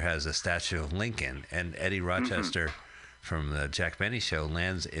town square has a statue of Lincoln, and Eddie Rochester from the Jack Benny Show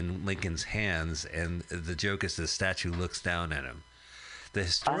lands in Lincoln's hands, and the joke is the statue looks down at him.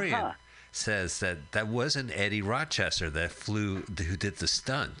 The says that wasn't Eddie Rochester who did the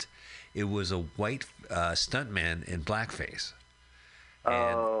stunt. It was a white stuntman in blackface.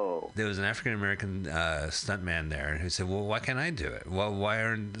 And there was an African American stuntman there who said, "Well, why can't I do it? Well, why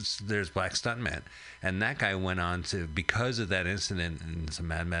aren't there's black stuntmen?" And that guy went on to, because of that incident in some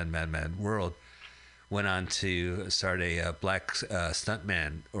mad world, went on to start a black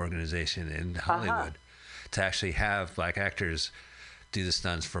stuntman organization in Hollywood to actually have black actors do the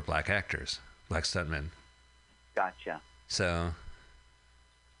stunts for black actors, black stuntmen. Gotcha. So,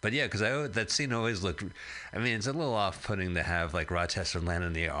 but yeah, because that scene always looked, I mean, it's a little off-putting to have like Rochester land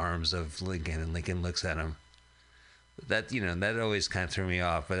in the arms of Lincoln and Lincoln looks at him. That, that always kind of threw me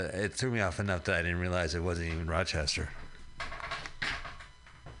off, but it threw me off enough that I didn't realize it wasn't even Rochester.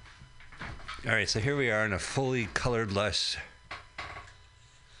 All right, so here we are in a fully colored lush.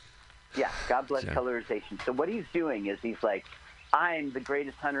 Yeah, God bless colorization. So what he's doing is he's like, I'm the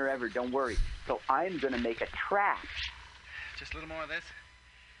greatest hunter ever, don't worry. So I'm going to make a trap. Just a little more of this.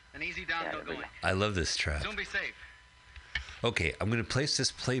 An easy downhill going. I love this trap. Soon be safe. Okay, I'm going to place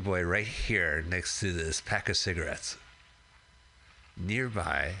this Playboy right here next to this pack of cigarettes.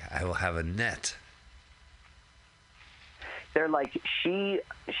 Nearby, I will have a net. They're like, she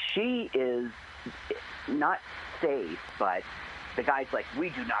is not safe, but the guy's like, we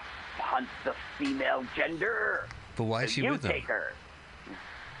do not hunt the female gender. But why is she with them? You take her.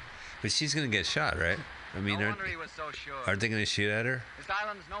 But she's going to get shot, right? I mean, No wonder he was so sure. aren't they going to shoot at her? This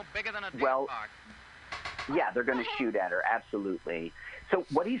island's no bigger than a deer park. Yeah, they're going to shoot at her, absolutely. So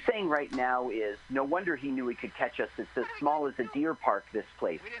what he's saying right now is, no wonder he knew he could catch us. It's as small as a deer park, this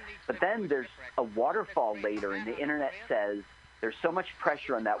place. But then there's a waterfall later, and the internet says there's so much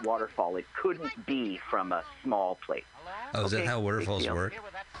pressure on that waterfall, it couldn't be from a small place. Oh, is that how waterfalls work?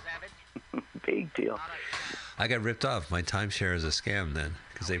 Big deal. I got ripped off. My timeshare is a scam then,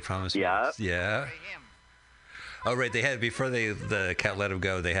 because they promised me. Yeah. Oh, right. They had, before the cat let him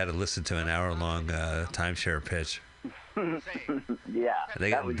go, they had to listen to an hour-long timeshare pitch. Yeah.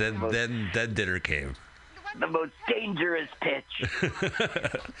 Then dinner came. The most dangerous pitch.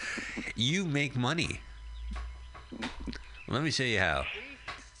 You make money. Let me show you how.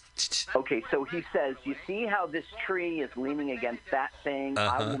 Okay, so he says, you see how this tree is leaning against that thing?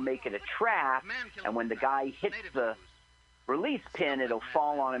 I will make it a trap, and when the guy hits the release pin, it'll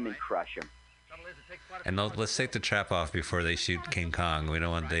fall on him and crush him. And let's take the trap off before they shoot King Kong. We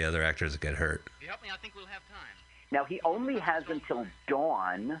don't want the other actors to get hurt. Now, he only has until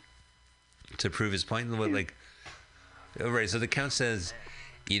dawn to prove his point. Like, right, so the Count says,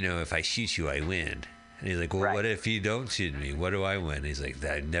 if I shoot you, I win. And he's like, well, what if you don't shoot me? What do I win? He's like,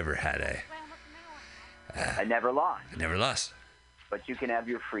 I never had I never lost. I never lost. But you can have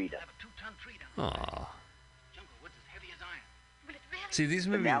your freedom. Aww. See, these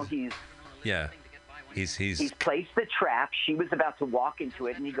movies... But now he's placed the trap. She was about to walk into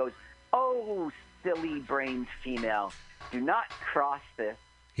it, and he goes, oh, silly-brained female, do not cross this.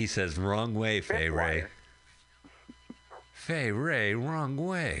 He says, wrong way, Fay Ray. Fay Ray, wrong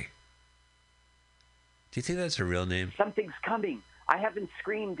way. Do you think that's her real name? Something's coming. I haven't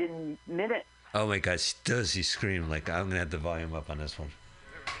screamed in minutes. Oh, my God. Does he scream? Like, I'm going to have the volume up on this one.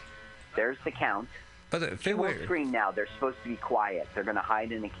 There's the Count. But she will scream now. They're supposed to be quiet. They're going to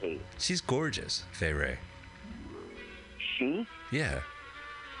hide in a cave. She's gorgeous, Fay Ray. She? Yeah.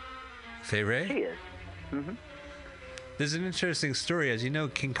 Fay Ray? She is. Mm-hmm. There's an interesting story. As you know,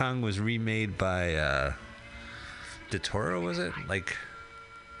 King Kong was remade by De Toro, was it?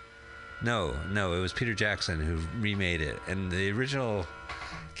 No, it was Peter Jackson who remade it. And the original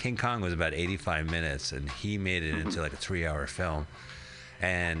King Kong was about 85 minutes, and he made it into like a 3-hour film.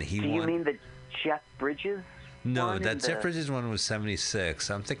 And he Do you mean the Jeff Bridges? No, that Jeff Bridges one was 76.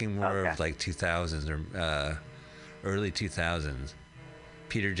 I'm thinking more of like 2000s or early 2000s.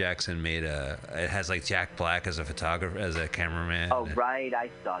 Peter Jackson made it has like Jack Black as a photographer, as a cameraman. Oh, right. I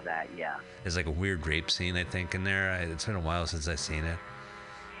saw that, yeah. There's like a weird rape scene, I think, in there. It's been a while since I've seen it.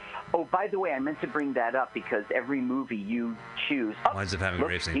 Oh, by the way, I meant to bring that up because every movie you choose winds up having a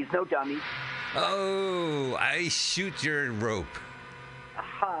rape scene. He's no dummy. Oh, I shoot your rope.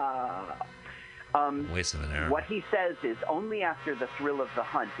 Aha. Waste of an arrow. What he says is only after the thrill of the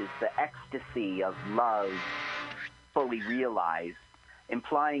hunt is the ecstasy of love fully realized,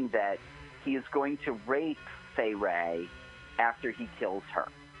 implying that he is going to rape Fay Ray after he kills her.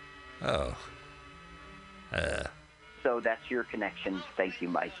 Oh. So that's your connection. Thank you,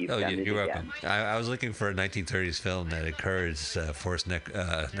 Mike. You're welcome. I was looking for a 1930s film that encouraged forced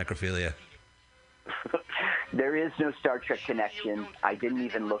necrophilia. There is no Star Trek connection. I didn't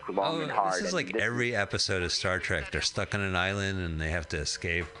even look long and hard. This is like every episode of Star Trek. They're stuck on an island and they have to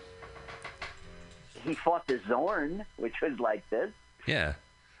escape. he fought the Zorn, which was like this. Yeah.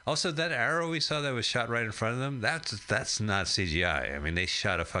 Also, that arrow we saw that was shot right in front of them, that's not CGI. I mean, they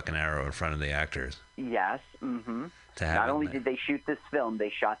shot a fucking arrow in front of the actors. Yes. Mm-hmm. Not only did they shoot this film, they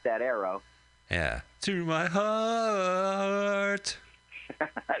shot that arrow. Yeah. Through my heart.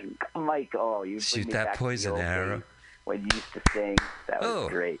 Mike, you shoot that poison arrow. When you used to sing, that was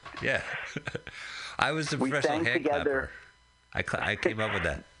great. Yeah. I was the professional hand clapper. I came up with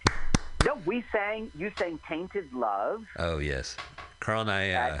that. No, you sang Tainted Love. Oh, yes. Carl and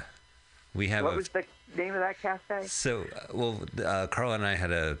I, we have What was the name of that cafe? So, Carl and I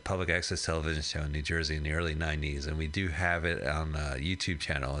had a public access television show in New Jersey in the early 90s, and we do have it on a YouTube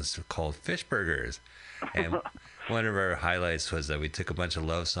channel. It's called Fish Burgers. And one of our highlights was that we took a bunch of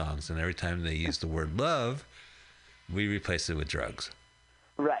love songs, and every time they used the word love, we replaced it with drugs.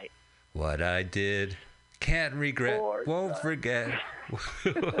 Right. What I did, can't regret, won't forget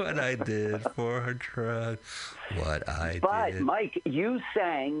what I did for a drug. What I did. But, Mike, you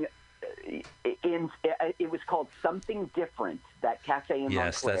sang it was called Something Different, that cafe in Montclair.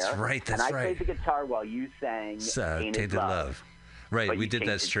 Yes, that's right. And I played the guitar while you sang Tainted Love. Right, we did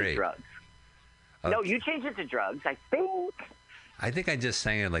that straight. No, you changed it to drugs, I think. I think I just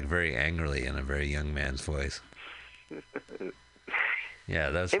sang it like very angrily in a very young man's voice. Yeah,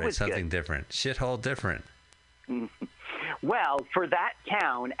 that was right. Something different. Shithole different. Well, for that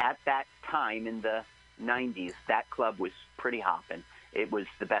town at that time in the 90s, that club was pretty hopping. It was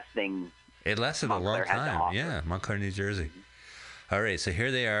the best thing. It lasted Montclair a long time. Yeah, Montclair, New Jersey. All right, so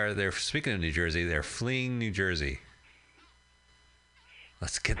here they are. They're speaking of New Jersey. They're fleeing New Jersey.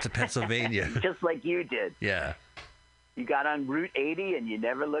 Let's get to Pennsylvania. Just like you did. Yeah. You got on Route 80 and you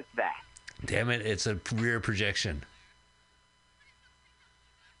never looked back. Damn it, it's a rear projection.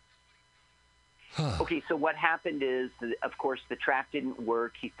 Okay, so what happened is, of course, the trap didn't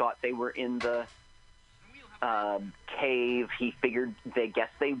work. He thought they were in the cave. He figured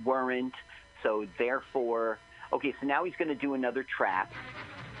they weren't. So therefore, okay, so now he's going to do another trap.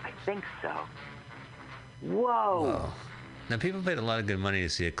 I think so. Whoa. Now, people paid a lot of good money to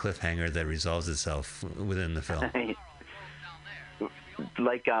see a cliffhanger that resolves itself within the film.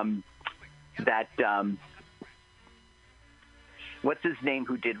 Like what's his name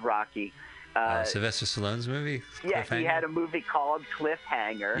who did Rocky? Sylvester Stallone's movie? Yeah, he had a movie called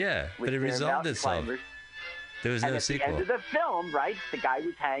Cliffhanger. Yeah, but it resolved itself. There was no sequel. At the end of the film, right, the guy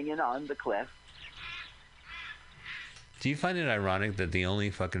was hanging on the cliff. Do you find it ironic that the only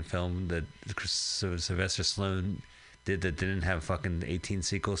fucking film that Sylvester Stallone did that didn't have fucking 18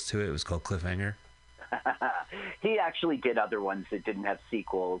 sequels to it was called Cliffhanger? He actually did other ones that didn't have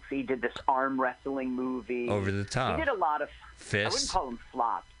sequels. He did this arm wrestling movie. Over the Top. He did a lot of... Fist. I wouldn't call them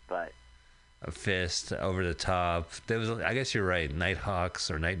flops, but... A Fist, Over the Top. There was, I guess you're right, Nighthawks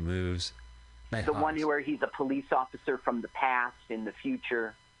or Night Moves. The one where he's a police officer from the past in the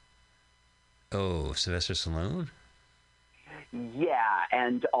future. Oh, Sylvester Stallone? Yeah,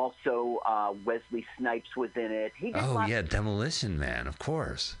 and also Wesley Snipes was in it. He did Demolition Man, of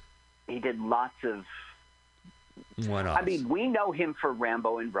course. He did lots of one-offs. I mean, we know him for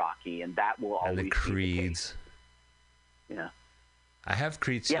Rambo and Rocky, and that will always be the Creeds. Yeah. I have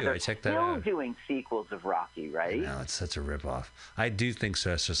Creed 2. I checked that out. They're still doing sequels of Rocky, right? No, it's such a ripoff. I do think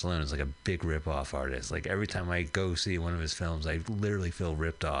Sylvester Stallone is like a big ripoff artist. Like, every time I go see one of his films, I literally feel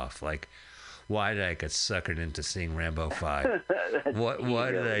ripped off. Like, why did I get suckered into seeing Rambo 5? what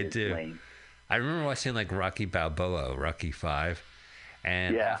did I do? Lame. I remember watching, like, Rocky Balboa, Rocky 5.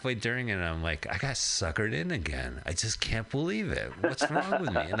 And halfway during it, I'm like, I got suckered in again. I just can't believe it. What's wrong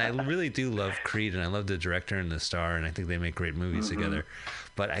with me? And I really do love Creed, and I love the director and the star, and I think they make great movies together.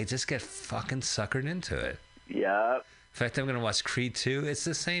 But I just get fucking suckered into it. Yeah. In fact, I'm going to watch Creed 2. It's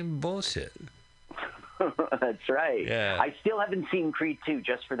the same bullshit. That's right. Yeah. I still haven't seen Creed 2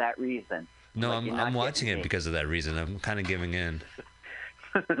 just for that reason. No, I'm watching it because of that reason. I'm kind of giving in.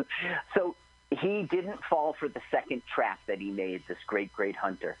 So he didn't fall for the second trap that he made, this great, great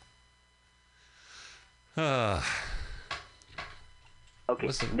hunter. Okay,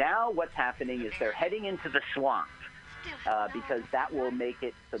 now what's happening is they're heading into the swamp because that will make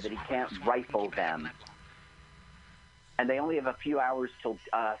it so that he can't rifle them. And they only have a few hours till,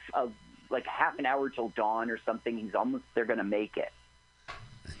 like half an hour till dawn or something. They're going to make it.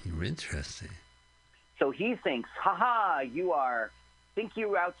 You're interesting. So he thinks, think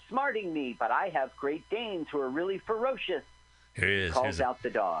you're outsmarting me, but I have Great Danes who are really ferocious. Here he is. Calls out the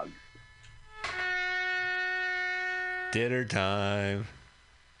dog. Dinner time.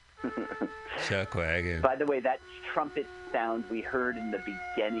 Chuck Wagon. By the way, that trumpet sound we heard in the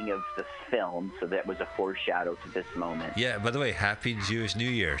beginning of the film, so that was a foreshadow to this moment. Yeah, by the way, Happy Jewish New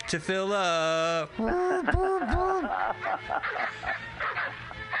Year. To fill up.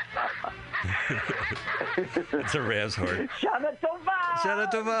 It's a Rams horn. Shana Tova!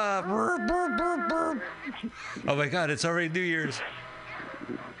 Shana Tova! Oh my God, it's already New Year's.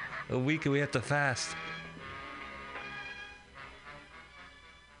 A week and we have to fast.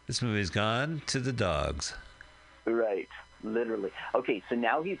 This movie's gone to the dogs. Right, literally. Okay, so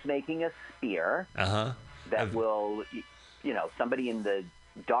now he's making a spear that will, somebody in the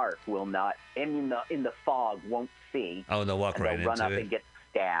dark will not, and in the fog won't see. Oh, they'll walk right into it. Run up and get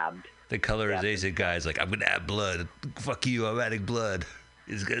stabbed. The colorization guy's like, I'm going to add blood. Fuck you, I'm adding blood.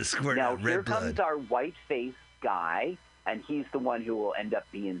 He's going to squirt out red blood. Now, here comes our white-faced guy, and he's the one who will end up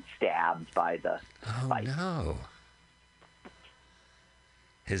being stabbed by the fight. No.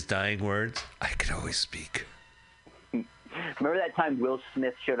 His dying words, I can always speak. Remember that time Will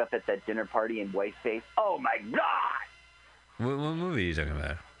Smith showed up at that dinner party in whiteface? Oh, my God! What movie are you talking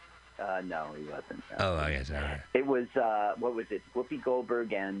about? No, he wasn't. Oh, I guess. All right. It was, what was it? Whoopi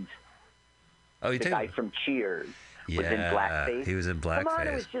Goldberg and the guy from Cheers was in blackface. He was in blackface. Come on,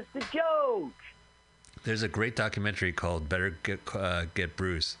 it was just a joke. There's a great documentary called Better Get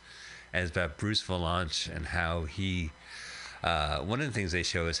Bruce, and it's about Bruce Valanche and how he... one of the things they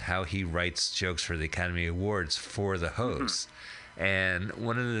show is how he writes jokes for the Academy Awards for the hosts. Mm-hmm. And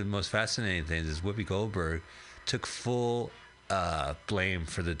one of the most fascinating things is Whoopi Goldberg took full blame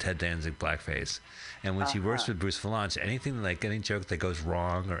for the Ted Danzig blackface. And when she works with Bruce Valanche, anything like any joke that goes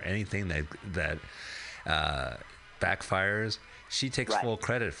wrong or anything that backfires, she takes full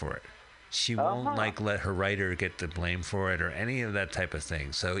credit for it. She won't let her writer get the blame for it or any of that type of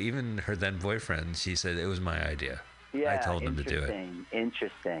thing. So even her then boyfriend, she said it was my idea. Yeah, I told him to do it.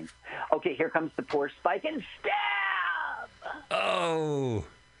 Interesting. Okay, here comes the poor Spike and stab! Oh!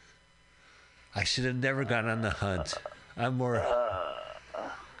 I should have never gone on the hunt. I'm more...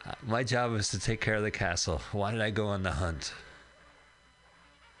 my job was to take care of the castle. Why did I go on the hunt?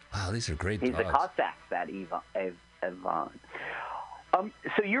 Wow, these are great dogs. He's a Cossack, that Ivan.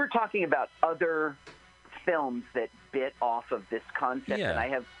 So you were talking about other films that bit off of this concept, and I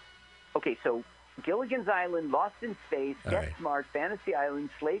have... Okay, so... Gilligan's Island, Lost in Space, Get Smart, Fantasy Island,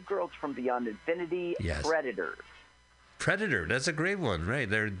 Slave Girls from Beyond Infinity, Predator. Predator, that's a great one, right?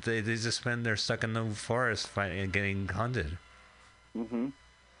 They just spend, they're stuck in the forest fighting and getting hunted. Mm-hmm.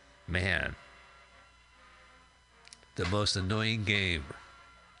 Man. The most annoying game.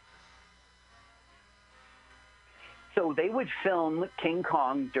 So they would film King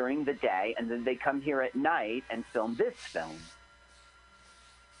Kong during the day, and then they come here at night and film this film.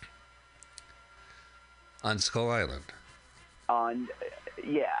 On Skull Island.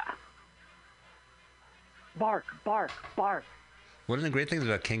 Bark, bark, bark. One of the great things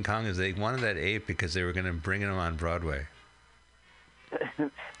about King Kong is they wanted that ape because they were going to bring him on Broadway.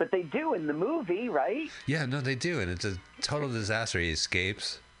 But they do in the movie, right? Yeah, no, they do, and it's a total disaster. He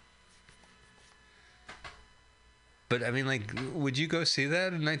escapes. But, I mean, like, would you go see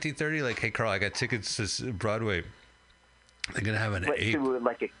that in 1930? Like, hey, Carl, I got tickets to Broadway. They're going to have an ape.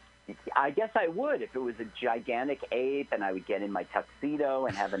 I guess I would if it was a gigantic ape and I would get in my tuxedo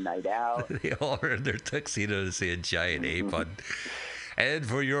and have a night out. They all are in their tuxedo to see a giant ape on. And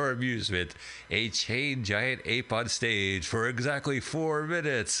for your amusement, a chained giant ape on stage for exactly 4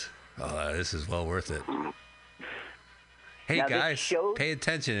 minutes. Oh, this is well worth it. Hey, now, guys, pay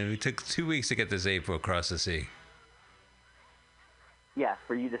attention. It took 2 weeks to get this ape across the sea. Yeah,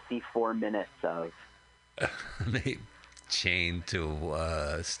 for you to see 4 minutes of... They chained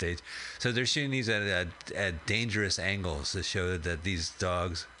to stage. So they're shooting these at dangerous angles to show that these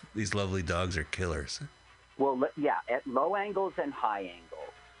lovely dogs are killers. Well, yeah, at low angles and high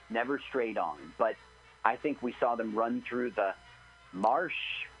angles, never straight on. But I think we saw them run through the marsh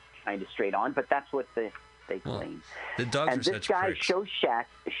kind of straight on, but that's what they claim. The dogs and are such guy, pricks. Shorty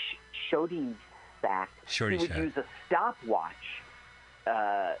Sack, he would use a stopwatch.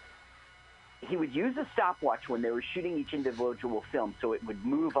 He would use a stopwatch when they were shooting each individual film so it would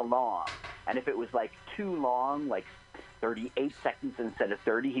move along. And if it was like too long, like 38 seconds instead of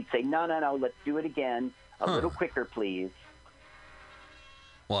 30, he'd say, no, let's do it again. A little quicker, please.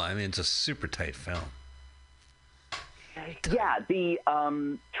 Well, I mean, it's a super tight film. Yeah, the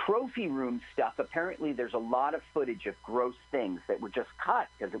trophy room stuff, apparently there's a lot of footage of gross things that were just cut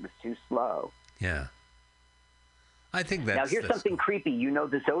because it was too slow. Yeah. I think that's... Now, here's something creepy. You know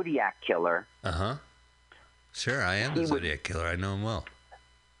the Zodiac Killer. Uh-huh. Sure, I am the Zodiac Killer. I know him well.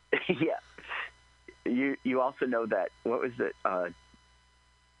 Yeah. You also know that, what was it?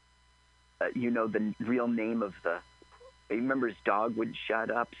 the real name of the. You remember his dog wouldn't shut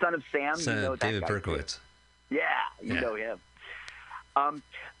up. Son of Sam. Son you know of that David guy Berkowitz. Too. Yeah, you know him.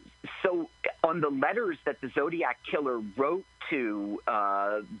 So on the letters that the Zodiac Killer wrote to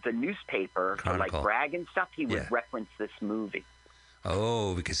the newspaper to like brag and stuff, he would reference this movie.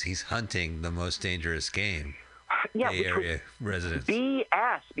 Oh, because he's hunting the most dangerous game. Yeah, Bay Area residents.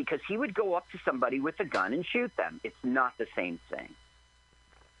 BS, because he would go up to somebody with a gun and shoot them. It's not the same thing.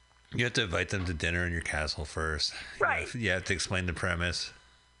 You have to invite them to dinner in your castle first. Right. You have to explain the premise.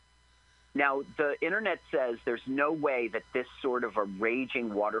 Now, the internet says there's no way that this sort of a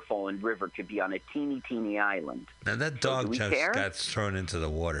raging waterfall and river could be on a teeny, teeny island. Now, that dog just got thrown into the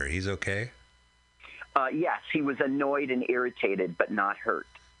water. He's okay? Yes, he was annoyed and irritated, but not hurt.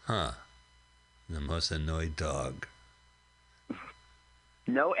 Huh. The most annoyed dog.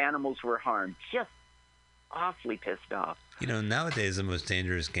 No animals were harmed. Just awfully pissed off. You know, nowadays the most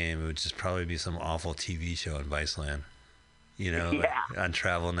dangerous game would just probably be some awful TV show in Viceland. You know, like on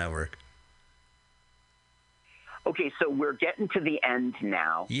Travel Network. Okay, so we're getting to the end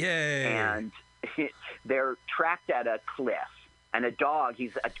now. Yay! And they're trapped at a cliff. And a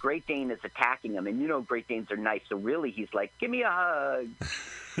Great Dane is attacking him. And you know Great Danes are nice. So really he's like, give me a hug.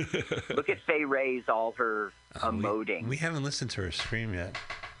 Look at Faye Ray's, all her emoting. We haven't listened to her scream yet.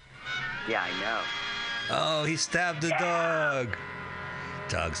 Yeah, I know. Oh, he stabbed the dog.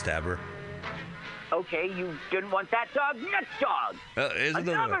 Dog stabber. Okay, you didn't want that dog? Next dog.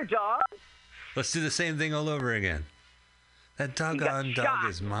 Another dog. Let's do the same thing all over again. That doggone dog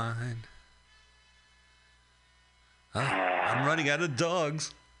is mine. I'm running out of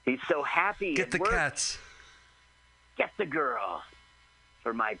dogs. He's so happy. Get the cats. Get the girl.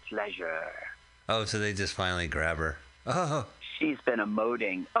 For my pleasure. Oh, so they just finally grab her. Oh. She's been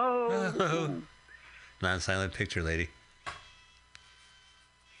emoting. Oh. Non-silent picture lady.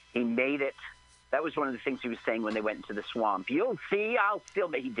 He made it. That was one of the things he was saying when they went into the swamp. You'll see, I'll still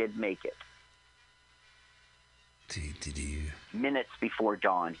make. He did make it. Minutes before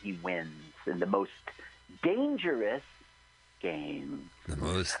dawn, he wins in the most dangerous game. The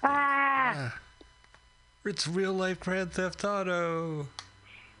most. It's real life Grand Theft Auto.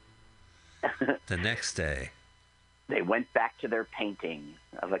 The next day, they went back to their painting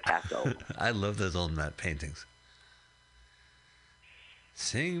of a castle. I love those old matte paintings.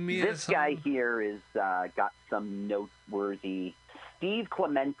 Sing me this guy here is got some noteworthy. Steve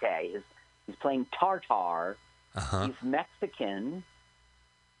Clemente he's playing Tartar. He's Mexican.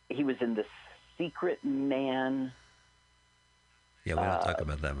 He was in The Secret Man. Yeah, we don't talk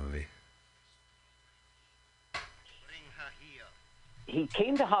about that movie. He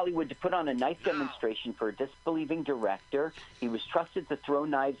came to Hollywood to put on a nice demonstration for a disbelieving director. He was trusted to throw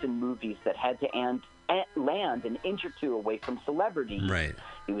knives in movies that had to land an inch or two away from celebrity. Right.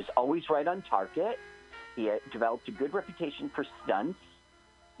 He was always right on target. He had developed a good reputation for stunts.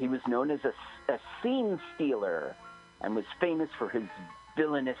 He was known as a scene stealer and was famous for his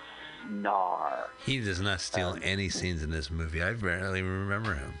villainous snarl. He does not steal any scenes in this movie. I barely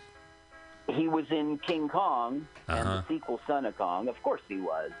remember him. He was in King Kong and the sequel Son of Kong. Of course he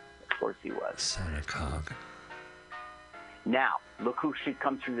was. Son of Kong. Now, look who should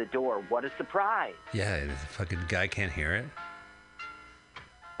come through the door. What a surprise. Yeah, the fucking guy can't hear it.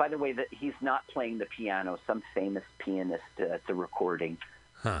 By the way, he's not playing the piano. Some famous pianist at the recording.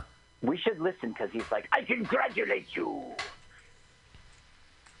 Huh. We should listen because he's like, I congratulate you.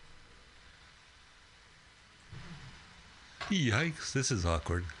 Yikes, this is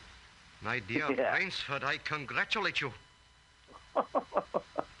awkward. My dear Rainsford, I congratulate you.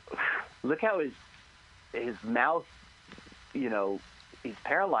 Look how his mouth, he's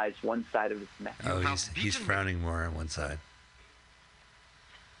paralyzed one side of his mouth. Oh, he's frowning more on one side.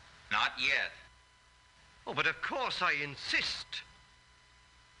 Not yet. Oh, but of course I insist.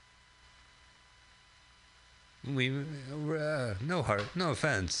 No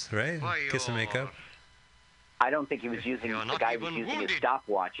offense, right? Kiss and make up. I don't think he was using, the guy was using his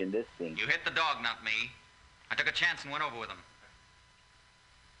stopwatch in this scene. You hit the dog, not me. I took a chance and went over with him.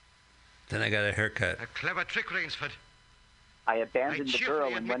 Then I got a haircut. A clever trick, Rainsford. I abandoned the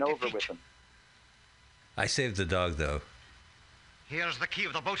girl and went over with him. I saved the dog, though. Here's the key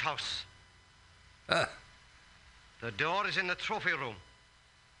of the boathouse. The door is in the trophy room.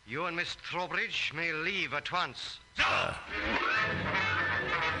 You and Miss Trowbridge may leave at once.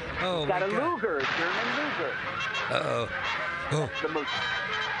 Oh, got a Luger, a German Luger. Uh-oh. Oh. That's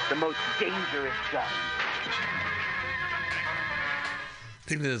the most dangerous gun. I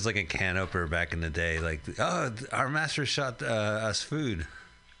think that was like a can opener back in the day. Like, our master shot us food.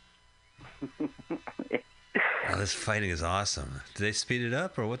 This fighting is awesome. Did they speed it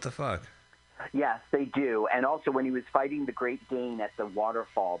up or what the fuck? Yes, they do. And also, when he was fighting the Great Dane at the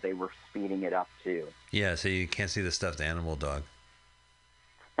waterfall, they were speeding it up, too. Yeah, so you can't see the stuffed animal dog.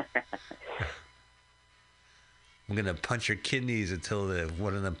 I'm going to punch your kidneys until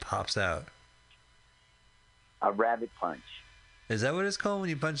one of them pops out. A rabbit punch. Is that what it's called when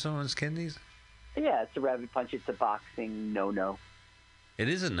you punch someone's kidneys? Yeah, it's a rabbit punch. It's a boxing no-no. It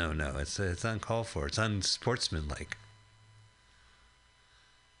is a no-no. It's uncalled for. It's unsportsmanlike.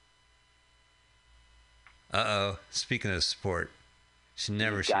 Uh-oh. Speaking of sport, you should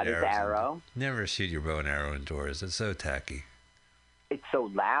never shoot arrows. Never shoot your bow and arrow indoors. It's so tacky. It's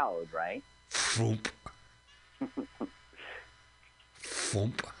so loud, right? Foomp.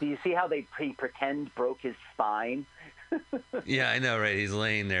 Foomp. Do you see how he pretend broke his spine? Yeah, I know, right? He's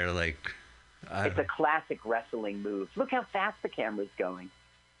laying there like... It's a classic wrestling move. Look how fast the camera's going.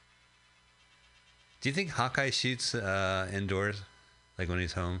 Do you think Hawkeye shoots indoors? Like when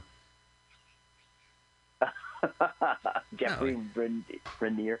he's home? Jeffrey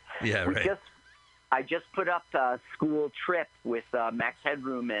Renier. Yeah, right. I just put up a school trip with Max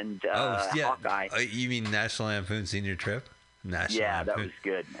Headroom and Hawkeye. You mean National Lampoon Senior Trip? That was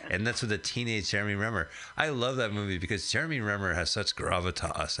good, man. And that's with the teenage Jeremy Renner. I love that movie because Jeremy Renner has such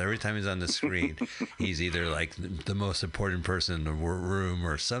gravitas. Every time he's on the screen, he's either like the most important person in the room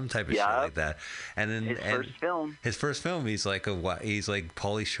or some type of shit like that. And then his first film, he's like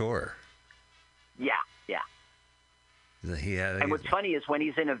Pauly Shore. Yeah. And what's funny is when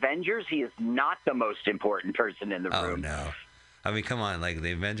he's in Avengers, he is not the most important person in the room. Oh no! I mean, come on! Like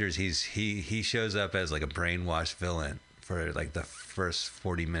the Avengers, he shows up as like a brainwashed villain for like the first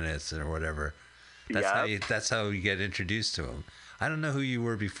 40 minutes or whatever. That's how you get introduced to him. I don't know who you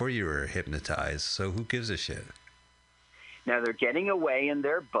were before you were hypnotized, so who gives a shit? Now they're getting away in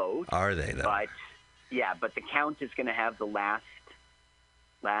their boat. Are they though? But the Count is going to have the last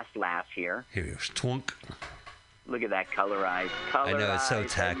laugh here. Here goes twunk. Look at that colorized. I know, it's so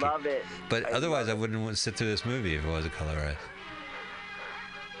tacky. I love it. But otherwise, I wouldn't want to sit through this movie if it wasn't colorized.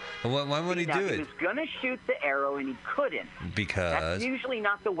 Why would he do it? He was going to shoot the arrow and he couldn't. Because? That's usually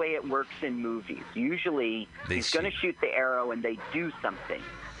not the way it works in movies. Usually, he's going to shoot the arrow and they do something.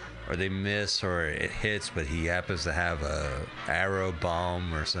 Or they miss or it hits, but he happens to have a arrow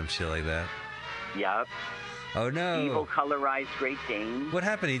bomb or some shit like that. Yep. Oh, no. Evil colorized Great Dane. What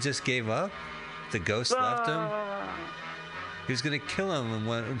happened? He just gave up? The ghost left him? He was going to kill him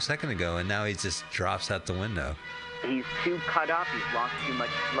a second ago, and now he just drops out the window. He's too cut up. He's lost too much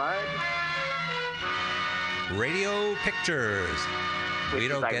blood. Radio Pictures. Which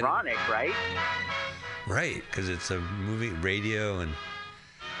is ironic, right? Right, because it's a movie, radio, and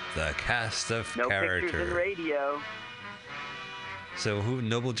the cast of characters. No pictures in radio. So who?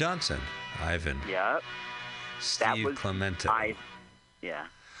 Noble Johnson. Ivan. Yep. Steve Clemento. Yeah.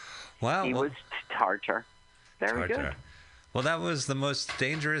 Wow. He was Tartar. Very good. Well, that was The Most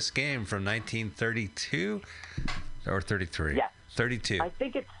Dangerous Game from 1932 or 33. Yeah. 32. I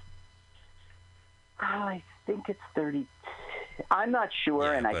think it's 30. I'm not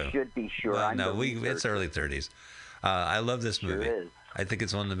sure, I should be sure. Well, it's early 30s. I love this movie. Sure is. I think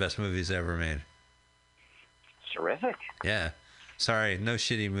it's one of the best movies ever made. Terrific. Yeah. Sorry, no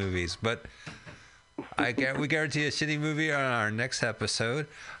shitty movies, but we guarantee a shitty movie on our next episode.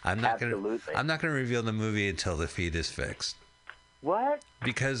 I'm not going to reveal the movie until the feed is fixed. What?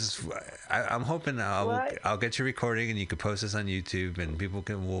 Because I'm hoping I'll get your recording and you can post this on YouTube and people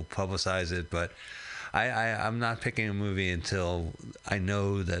will publicize it. But I'm not picking a movie until I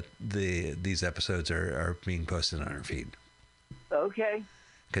know that these episodes are being posted on our feed. Okay.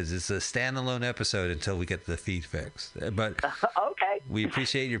 Because it's a standalone episode until we get the feed fixed. But okay. We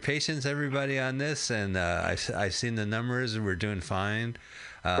appreciate your patience, everybody, on this. And I've seen the numbers. We're doing fine.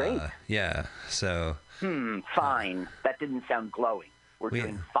 Great. Yeah. So. Fine. That didn't sound glowing. We're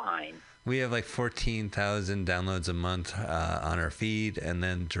doing fine. We have like 14,000 downloads a month on our feed. And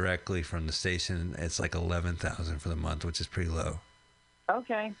then directly from the station, it's like 11,000 for the month, which is pretty low.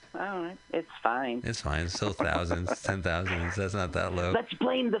 Okay, all right. It's fine. It's fine. It's still thousands, 10,000s. That's not that low. Let's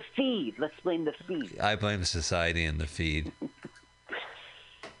blame the feed. I blame society and the feed.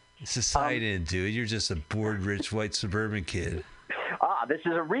 Society didn't do it. You're just a bored, rich, white suburban kid. This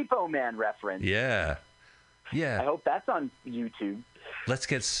is a Repo Man reference. Yeah. I hope that's on YouTube. Let's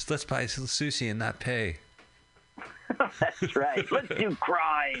buy sushi and not pay. That's right. Let's do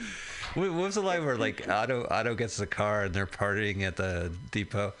crime. What was the line where like Otto gets the car and they're partying at the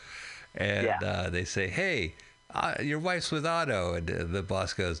depot, and they say, "Hey, your wife's with Otto," and the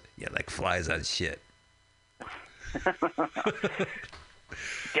boss goes, "Yeah, like flies on shit."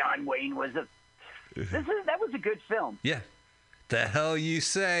 John Wayne was that was a good film. Yeah, the hell you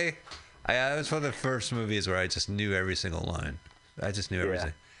say? It was one of the first movies where I just knew every single line. I just knew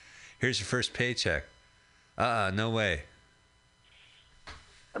everything. Here's your first paycheck. No way.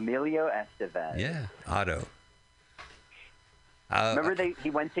 Emilio Estevez. Yeah, Otto. Remember he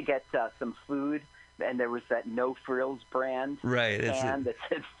went to get some food, and there was that No Frills brand can that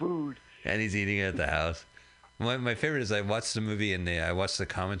said food. And he's eating it at the house. My favorite is I watched the movie and I watched the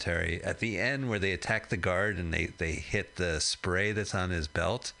commentary at the end where they attack the guard and they hit the spray that's on his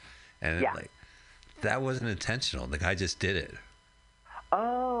belt, and that wasn't intentional. The guy just did it.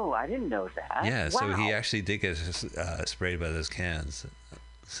 Oh, I didn't know that. Yeah, wow. So he actually did get sprayed by those cans.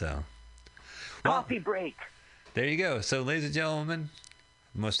 So coffee break. There you go. So, ladies and gentlemen,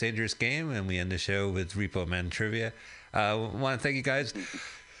 Most Dangerous Game, and we end the show with Repo Man Trivia. I want to thank you guys.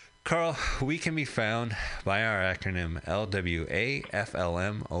 Carl, we can be found by our acronym LWAFLMOYT.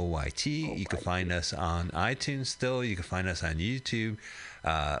 You can find us on iTunes still. You can find us on YouTube,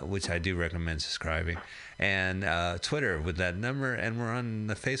 which I do recommend subscribing, and Twitter with that number. And we're on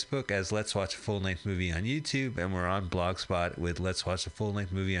the Facebook as Let's Watch a Full-Length Movie on YouTube, and we're on Blogspot with Let's Watch a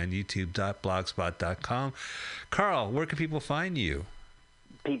Full-Length Movie on YouTube.blogspot.com. Carl, where can people find you?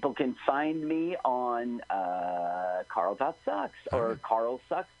 People can find me on Carl.sucks or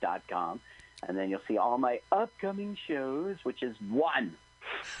carlsucks.com. And then you'll see all my upcoming shows, which is one.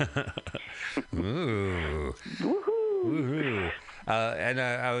 Ooh. Woohoo. Woohoo. And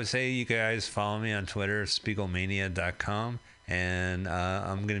I would say you guys follow me on Twitter, spiegelmania.com. And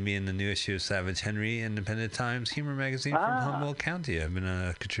I'm going to be in the new issue of Savage Henry, Independent Times Humor Magazine from Humboldt County. I've been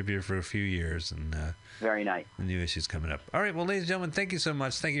a contributor for a few years, and very nice. The new issue's coming up. All right, well, ladies and gentlemen, thank you so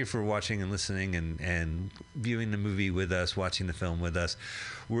much. Thank you for watching and listening and viewing the movie with us, watching the film with us.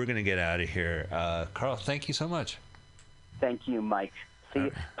 We're going to get out of here. Carl, thank you so much. Thank you, Mike.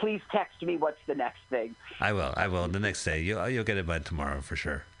 Please text me what's the next thing. I will. The next day. You'll get it by tomorrow for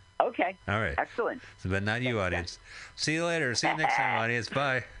sure. Okay. All right. Excellent. But not you, audience. See you later. See you next time, audience.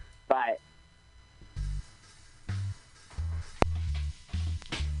 Bye. Bye.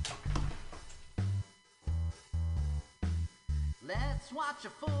 Let's watch a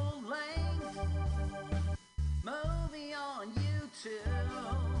full-length movie on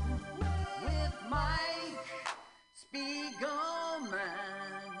YouTube with Mike Spiegelman.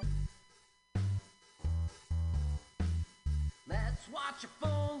 Let's watch a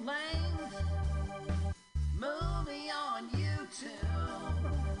full-length movie on YouTube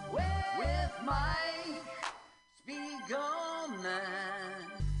with Mike Spiegelman.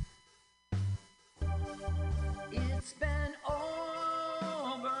 It's been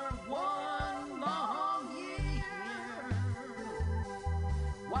over one long year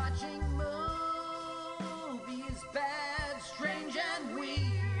watching movies, bad, strange, and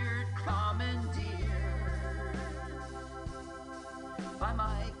weird, commandeered by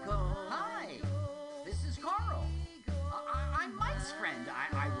Michael. Hi, this is Carl. I'm Mike's friend.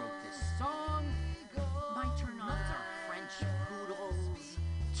 I wrote this song. My turn-ons are French poodles,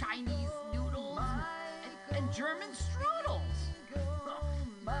 Chinese noodles, and German strudels.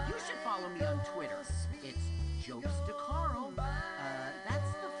 You should follow me on Twitter. It's Jokes to Carl.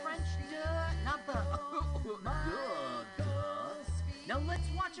 That's the French duh, not the duh. Now let's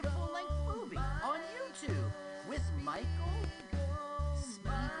watch a full-length movie on YouTube with Michael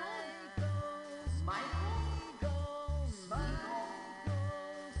Spiegel.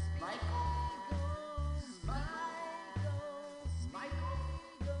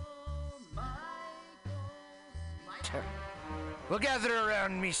 We'll gather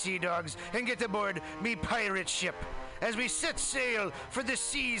around me sea dogs and get aboard me pirate ship as we set sail for the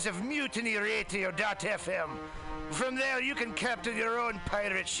seas of MutinyRadio.fm. From there, you can captain your own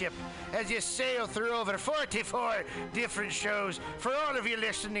pirate ship as you sail through over 44 different shows for all of your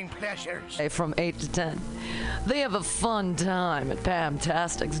listening pleasures. From 8 to 10. They have a fun time at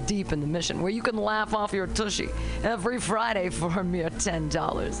Pamtastic's Deep in the Mission, where you can laugh off your tushy every Friday for a mere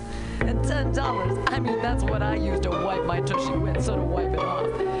 $10. And $10, I mean, that's what I use to wipe my tushy with, so to wipe it off.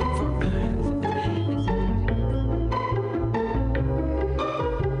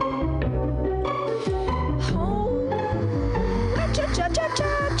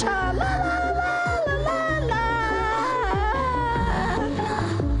 Cha-cha-cha-cha, la la la la la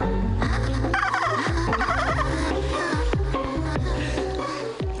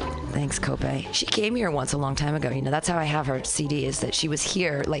Thanks, Kope. She came here once a long time ago. You know, that's how I have her CD, is that she was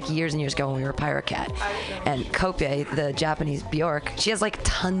here like years and years ago when we were Pirate Cat. And Kope, the Japanese Bjork, she has like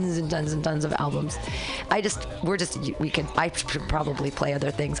tons and tons and tons of albums. I should probably play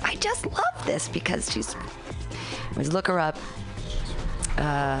other things. I just love this because look her up.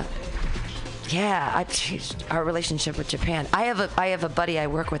 Yeah, our relationship with Japan. I have a buddy I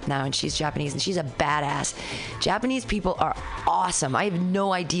work with now, and she's Japanese, and she's a badass. Japanese people are awesome. I have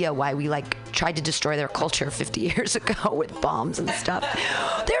no idea why we tried to destroy their culture 50 years ago with bombs and stuff.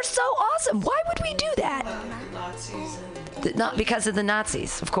 They're so awesome. Why would we do that? Not because of the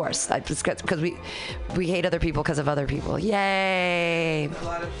Nazis, of course. Because we hate other people because of other people. Yay! A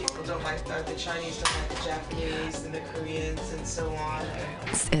lot of people don't like the Chinese, don't like the Japanese and the Koreans and so on.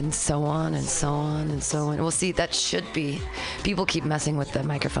 And so on and so on and so on. Well, see, that should be. People keep messing with the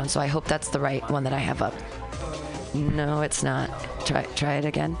microphone, so I hope that's the right one that I have up. No, it's not. Try it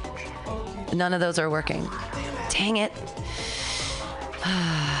again. None of those are working. Dang it.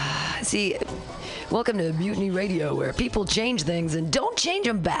 See, welcome to Mutiny Radio, where people change things and don't change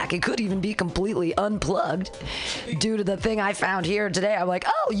them back. It could even be completely unplugged due to the thing I found here today. I'm like,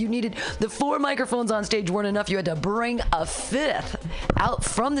 oh, you needed the 4 microphones on stage weren't enough. You had to bring a 5th out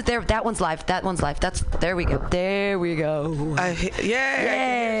from the there. That one's live. That one's live. There we go. There we go.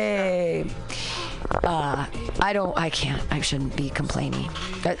 Yay! I shouldn't be complaining.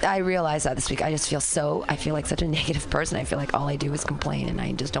 I realized that this week. I feel like such a negative person. I feel like all I do is complain, and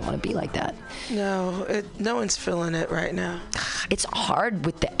I just don't want to be like that. No, no one's feeling it right now. It's hard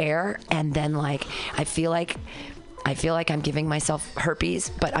with the air, and then I feel like I'm giving myself herpes,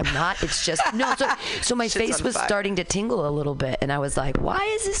 but I'm not. It's just no. So my face was starting to tingle a little bit, and I was like, "Why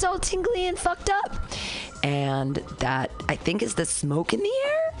is this all tingly and fucked up?" And that, I think, is the smoke in the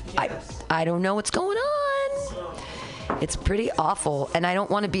air. Yes. I don't know what's going on. It's pretty awful, and I don't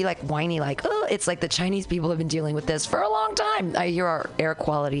want to be whiny, oh, it's like the Chinese people have been dealing with this for a long time. I hear our air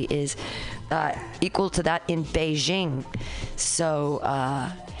quality is equal to that in Beijing. So,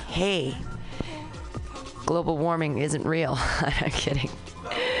 hey, global warming isn't real. I'm kidding.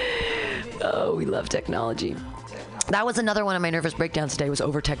 Oh, we love technology. That was another one of my nervous breakdowns today, was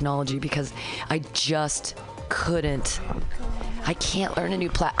over technology, because I just couldn't. I can't learn a new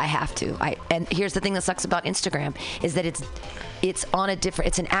I have to. And here's the thing that sucks about Instagram is that it's on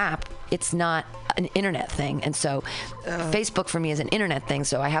it's an app. It's not an internet thing. And so Facebook for me is an internet thing.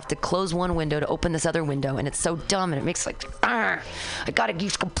 So I have to close one window to open this other window, and it's so dumb, and it makes I gotta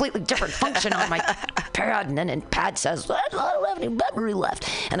use completely different function on my pad, and then pad says I don't have any battery left,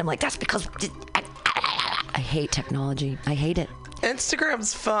 and I'm like, that's because I hate technology. I hate it.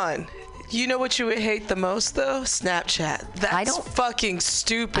 Instagram's fun. You know what you would hate the most, though? Snapchat. That's fucking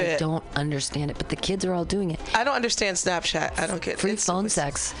stupid. I don't understand it, but the kids are all doing it. I don't understand Snapchat. I don't get free phone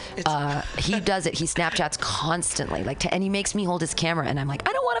sex. He does it. He Snapchats constantly, and he makes me hold his camera, and I'm like,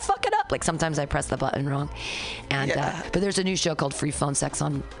 I don't want to fuck it up. Sometimes I press the button wrong, and but there's a new show called Free Phone Sex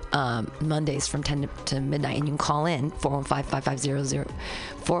on Mondays from 10 to midnight, and you can call in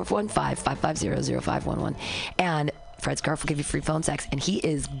 415-550-0511, and Fred Scarf will give you free phone sex, and he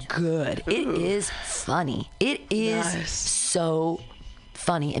is good. Ooh. It is funny. It is so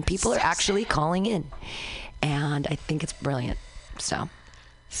funny, and people are actually calling in, and I think it's brilliant. So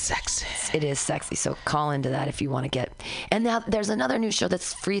sexy. It is sexy. So call into that if you want to get. And now there's another new show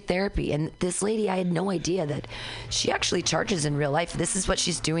that's free therapy, and this lady, I had no idea that she actually charges in real life. This is what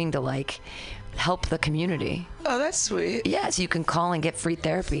she's doing to help the community. Oh, that's sweet. Yeah, so you can call and get free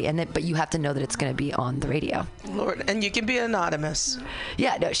therapy, but you have to know that it's going to be on the radio. Lord, and you can be anonymous.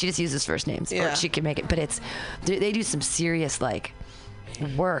 Yeah, no, she just uses first names. Yeah. Or she can make it, but they do some serious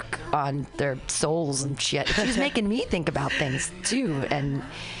work on their souls and shit. She's making me think about things too, and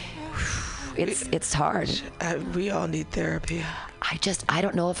it's hard. We all need therapy. I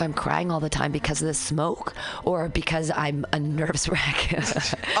don't know if I'm crying all the time because of the smoke or because I'm a nervous wreck.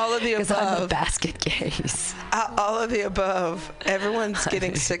 All of the above. Because I'm a basket case. All of the above. Everyone's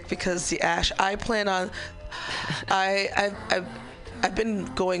getting sick because the ash. I plan on. I've been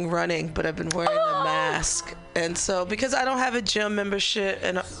going running, but I've been wearing a mask, and so because I don't have a gym membership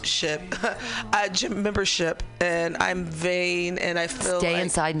and I'm vain, and I feel stay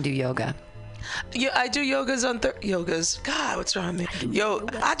inside and do yoga. Yeah, I do yogas on yogas. God, what's wrong with me?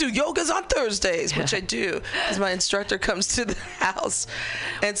 I do yogas on Thursdays, which I do, because my instructor comes to the house,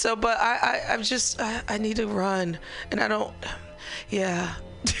 and so. But I need to run, and I don't. Yeah.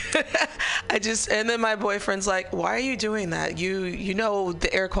 And then my boyfriend's like, why are you doing that? You know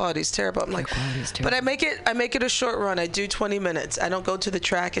the air quality is terrible. I'm like, but I make it a short run. I do 20 minutes. I don't go to the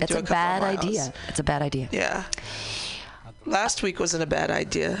track and do a couple of miles. It's a bad idea. Yeah. Last week wasn't a bad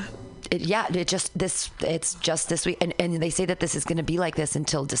idea. It's just this week, and they say that this is going to be like this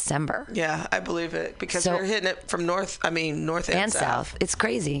until December. Yeah, I believe it, because we're hitting it from north and south. It's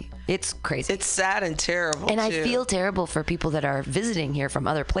crazy. It's sad and terrible. And I feel terrible for people that are visiting here from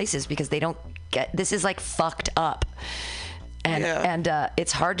other places because they don't get this is fucked up. and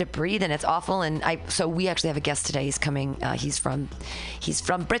it's hard to breathe and it's awful. And so we actually have a guest today. He's coming. He's from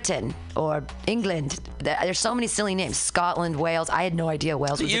Britain or England. There's so many silly names. Scotland, Wales. I had no idea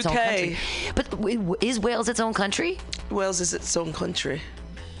Wales was its own country. But is Wales its own country? Wales is its own country.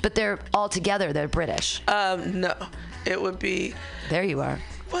 But they're all together. They're British. No, it would be. There you are.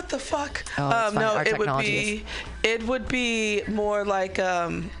 What the fuck? Oh, no, Our it would technology be. It would be more like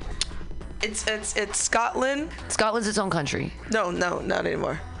It's Scotland. Scotland's its own country. No, not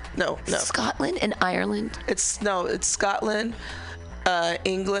anymore. No. Scotland and Ireland. It's Scotland,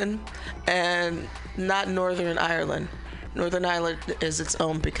 England, and not Northern Ireland. Northern Ireland is its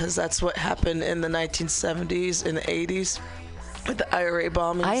own because that's what happened in the 1970s and the 80s with the IRA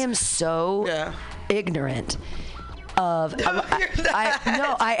bombings. I am so ignorant of.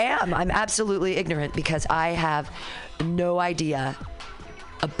 I am. I'm absolutely ignorant because I have no idea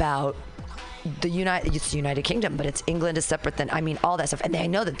about the United Kingdom, but it's England is separate than, all that stuff. And I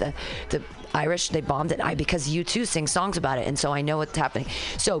know that the Irish, they bombed it because U2 sing songs about it, and so I know what's happening.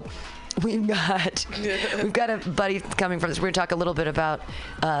 So we've got a buddy coming from this. We're going to talk a little bit about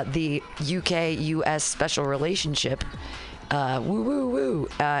the UK-US special relationship.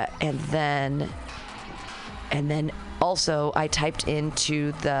 And then also I typed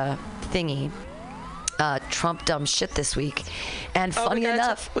into the thingy Trump dumb shit this week, and funny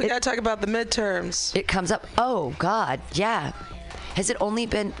enough, we gotta talk about the midterms. It comes up. Oh God, yeah. Has it only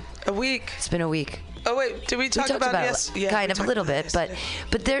been a week? It's been a week. Oh wait, did we talk about this? Yeah, kind of a little bit, but I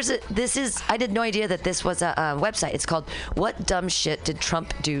did no idea that this was a website. It's called What Dumb Shit Did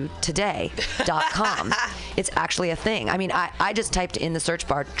Trump Do Today.com. It's actually a thing. I just typed in the search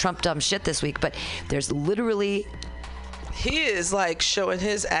bar Trump dumb shit this week, but there's literally. He is like showing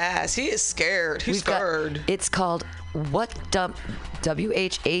his ass. He is scared. He's scared. It's called What Dumb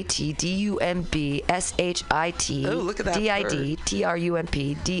WhatDumbShitDoday. Oh, look at that.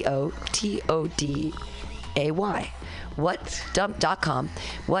 DIDTRUMPDOTODAY. WhatDumb.com.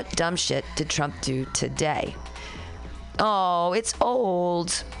 What dumb shit did Trump do today? Oh, it's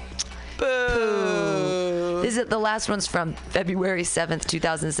old. Boo. This is the last one's from February 7th,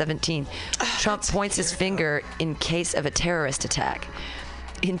 2017. Trump points his finger in case of a terrorist attack.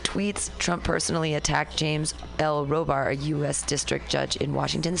 In tweets, Trump personally attacked James L. Robar, a U.S. district judge in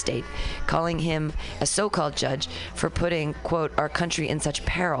Washington state, calling him a so-called judge for putting, quote, our country in such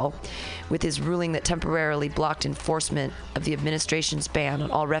peril with his ruling that temporarily blocked enforcement of the administration's ban on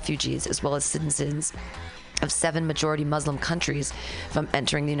all refugees as well as citizens of 7 majority Muslim countries from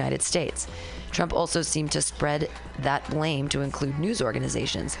entering the United States. Trump also seemed to spread that blame to include news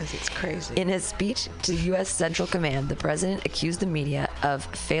organizations. Because it's crazy. In his speech to U.S. Central Command, the president accused the media of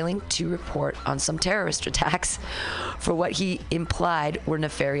failing to report on some terrorist attacks for what he implied were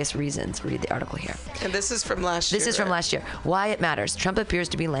nefarious reasons. Read the article here. And this is from last year. This is from last year. Why it matters. Trump appears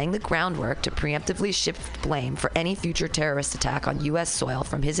to be laying the groundwork to preemptively shift blame for any future terrorist attack on U.S. soil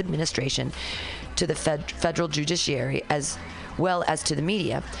from his administration to the federal judiciary as well as to the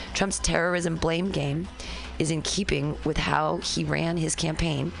media. Trump's terrorism blame game is in keeping with how he ran his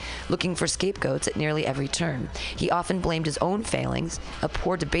campaign, looking for scapegoats at nearly every turn. He often blamed his own failings, a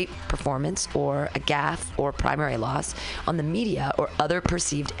poor debate performance, or a gaffe or primary loss, on the media or other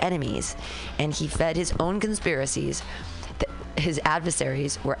perceived enemies, and he fed his own conspiracies that his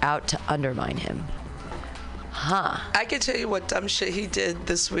adversaries were out to undermine him. I can tell you what dumb shit he did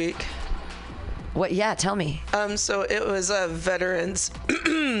this week. What? Yeah, tell me. So it was Veterans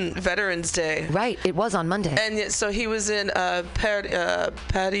Day. Right, it was on Monday. And so he was in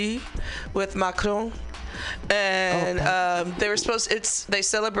Paris with Macron, and they were they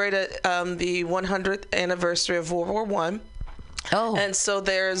celebrated the 100th anniversary of World War I. Oh. And so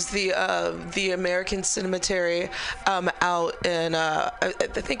there's the American Cemetery out in I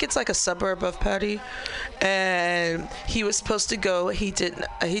think it's like a suburb of Paris, and he was supposed to go. He did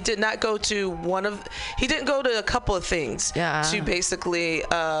not go to he didn't go to a couple of things to basically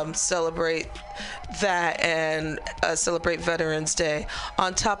celebrate that and celebrate Veterans Day.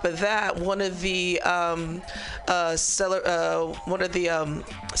 On top of that, one of the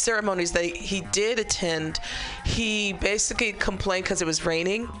ceremonies that he did attend, he basically complained because it was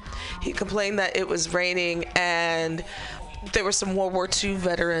raining. He complained that it was raining and there were some World War II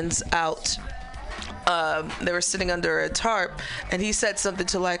veterans out they were sitting under a tarp, and he said something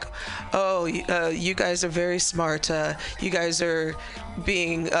to like, "Oh, you guys are very smart. You guys are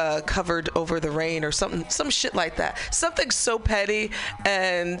being covered over the rain," or some shit like that. Something so petty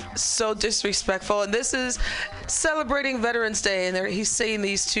and so disrespectful. And this is celebrating Veterans Day, and he's saying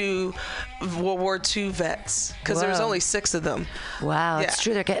these two World War II vets, because there was only 6 of them. Wow, it's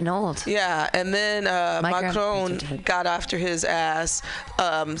true. They're getting old. Yeah, and then Macron got after his ass,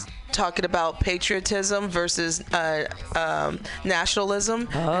 talking about patriotism versus nationalism,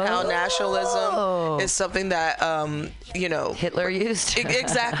 and how nationalism is something that Hitler used.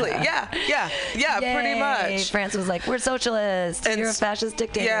 Exactly. Yeah, pretty much. France was like, "We're socialists. And you're a fascist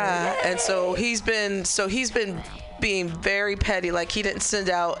dictator." Yeah, and so he's been being very petty. Like, he didn't send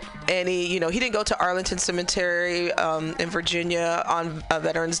out any, he didn't go to Arlington Cemetery in Virginia on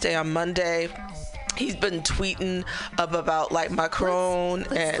Veterans Day on Monday. He's been tweeting about like Macron.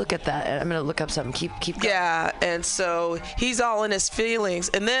 Let's look at that. I'm gonna look up something. Keep going. Yeah, and so he's all in his feelings.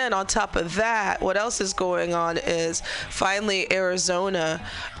 And then on top of that, what else is going on is finally Arizona.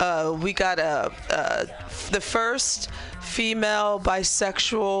 We got the first female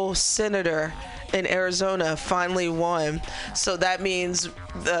bisexual senator in Arizona finally won. So that means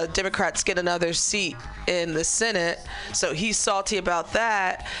the Democrats get another seat in the Senate. So he's salty about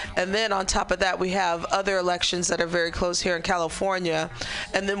that. And then on top of that, we have other elections that are very close here in California.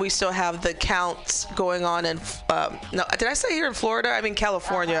 And then we still have the counts going on in, no, did I say here in Florida? I mean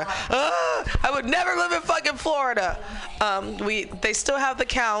California. I would never live in fucking Florida. They still have the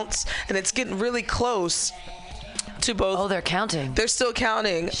counts, and it's getting really close to both. Oh, they're counting. They're still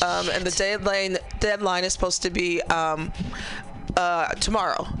counting, and the deadline is supposed to be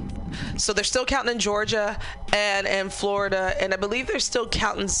tomorrow. So they're still counting in Georgia and in Florida, and I believe they're still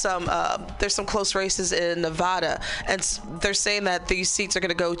counting some. There's some close races in Nevada, and they're saying that these seats are going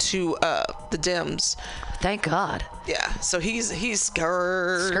to go to the Dems. Thank God. Yeah. So he's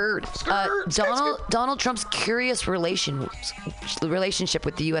scared. Donald Trump's curious relationship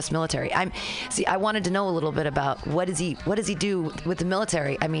with the U.S. military. I wanted to know a little bit about what does he do with the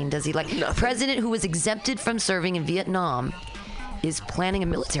military? I mean, does he like nothing? President who was exempted from serving in Vietnam is planning a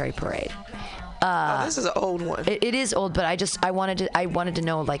military parade. This is an old one. It is old, but I wanted to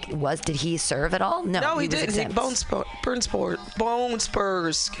know, like, did he serve at all? No, he didn't. He bone spurs.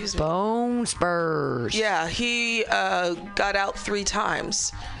 Excuse me. Bone spurs. Yeah, he got out 3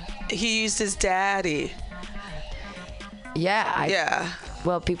 times. He used his daddy. Yeah.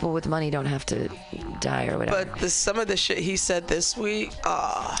 Well, people with money don't have to die or whatever. But some of the shit he said this week.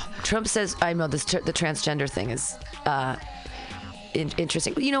 Trump says, I know the transgender thing is.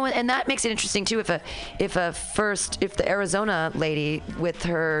 Interesting, and that makes it interesting too. If the Arizona lady with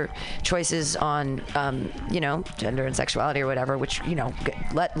her choices on, gender and sexuality or whatever, which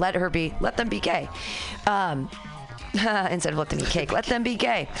let them be gay, instead of let them eat cake, let them be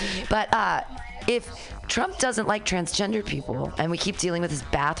gay. But if Trump doesn't like transgender people, and we keep dealing with this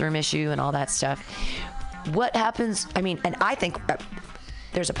bathroom issue and all that stuff, what happens? I mean, and I think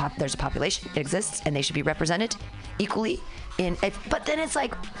there's a population, it exists, and they should be represented equally. But then it's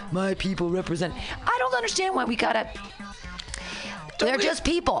like, my people represent. I don't understand why we gotta. They're just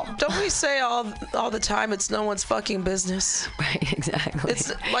people. Don't we say all the time it's no one's fucking business? Right, exactly.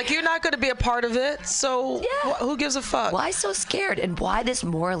 It's like you're not going to be a part of it, so who gives a fuck? Why so scared? And why this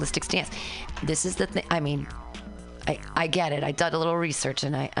moralistic stance? This is the thing. I mean, I get it. I did a little research,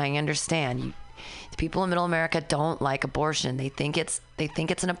 and I understand. The people in Middle America don't like abortion. They think it's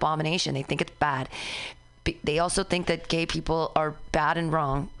an abomination. They think it's bad. They also think that gay people are bad and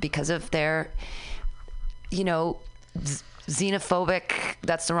wrong because of their, xenophobic.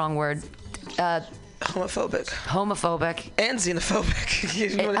 That's the wrong word. Homophobic. And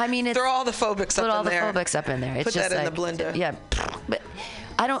xenophobic. I mean, throw all the phobics up in there. Put all the phobics up in there. It's put just that in like, the blender. Yeah, but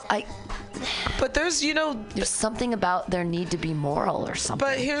But there's, there's something about there need to be moral or something.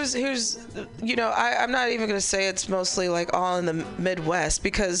 But here's, I'm not even gonna say it's mostly like all in the Midwest,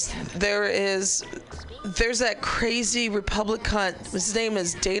 because there's that crazy Republican. His name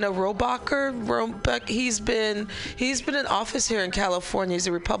is Dana Rohrabacher. He's been in office here in California. He's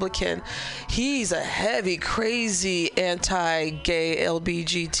a Republican. He's a heavy, crazy anti-gay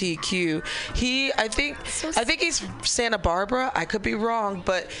LGBTQ. I think he's from Santa Barbara. I could be wrong,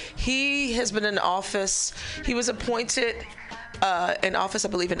 but he has been in office. He was appointed in office, I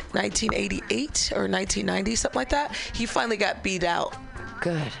believe, in 1988 or 1990, something like that. He finally got beat out.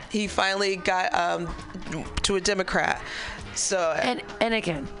 Good. He finally got to a Democrat. So and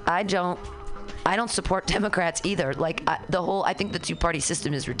again, I don't support Democrats either. Like I think the 2-party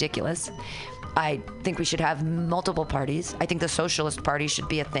system is ridiculous. I think we should have multiple parties. I think the Socialist Party should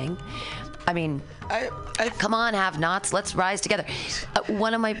be a thing. I mean, come on, have-nots. Let's rise together.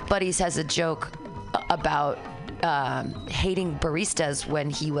 One of my buddies has a joke about hating baristas when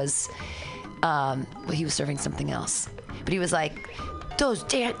he was serving something else. But he was like, those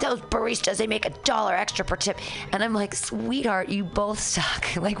baristas, they make $1 extra per tip. And I'm like, sweetheart, you both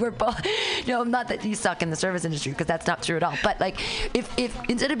suck. Like, we're both, no, not that you suck in the service industry, because that's not true at all. But like, if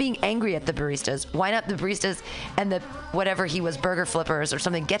instead of being angry at the baristas, why not the baristas and the whatever he was, burger flippers or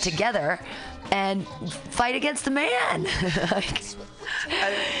something, get together and fight against the man? Like,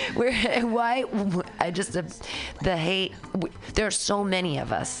 the hate, there are so many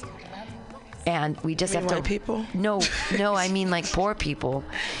of us. And we just have to. White people? No, I mean like poor people,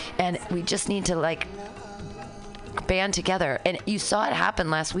 and we just need to like band together. And you saw it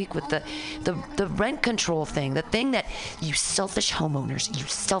happen last week with the rent control thing, the thing that you selfish homeowners.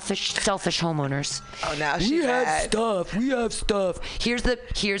 Oh, now she's we have mad. stuff.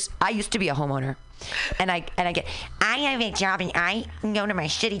 Here's. I used to be a homeowner. And I have a job, and I go to my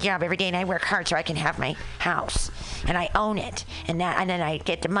shitty job every day, and I work hard so I can have my house, and I own it, and then I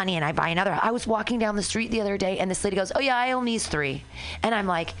get the money and I buy another. I was walking down the street the other day, and this lady goes, "Oh yeah, I own these 3," and I'm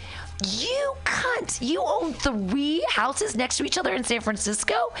like, "You cunt! You own 3 houses next to each other in San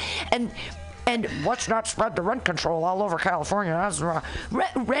Francisco, and let's not spread the rent control all over California. That's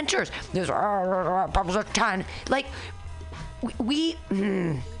renters. There's a ton like."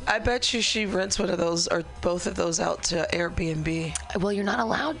 I bet you she rents one of those or both of those out to Airbnb. Well, you're not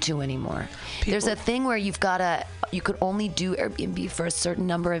allowed to anymore. There's a thing where you could only do Airbnb for a certain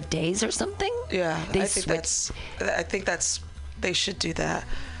number of days or something. Yeah, I think they should do that.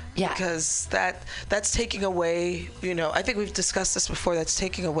 Yeah. Because that's taking away, I think we've discussed this before, that's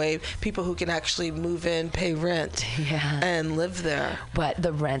taking away people who can actually move in, pay rent, and live there. But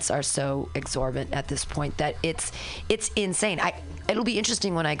the rents are so exorbitant at this point that it's insane. It'll be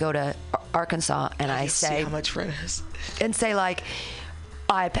interesting when I go to Arkansas and I say see how much rent is. And say like,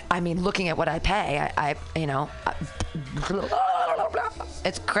 I mean, looking at what I pay,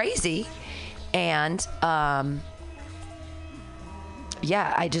 it's crazy. And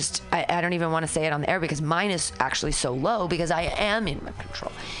yeah, I don't even want to say it on the air because mine is actually so low because I am in rent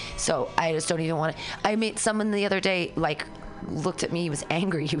control. So I just don't even want to. I made someone the other day like looked at me. He was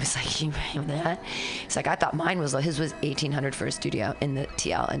angry. He was like, "You have that?" It's like I thought mine was low. His was $1,800 for a studio in the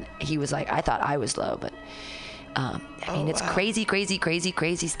TL, and he was like, "I thought I was low," but it's crazy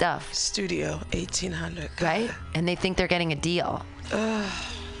stuff. Studio $1,800, right? And they think they're getting a deal.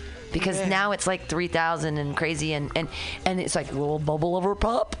 Because now it's like 3,000 and crazy, and it's like, will a bubble ever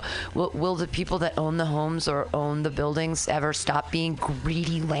pop? Will the people that own the homes or own the buildings ever stop being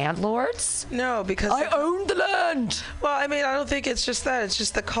greedy landlords? No, because I own the land. Well, I mean, I don't think it's just that. It's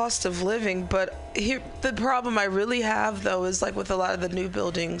just the cost of living. But here, the problem I really have though is like with a lot of the new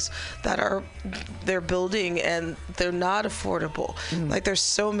buildings that they're building and they're not affordable. Like there's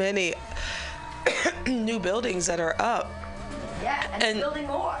so many new buildings that are up. Yeah, and they're building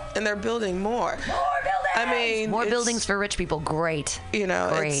more. And they're building more. More buildings! I mean... More buildings for rich people. Great. Great.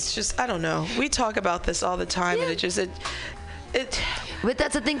 It's just, I don't know. We talk about this all the time, and But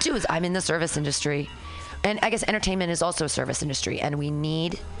that's the thing, too, is I'm in the service industry. And I guess entertainment is also a service industry. And we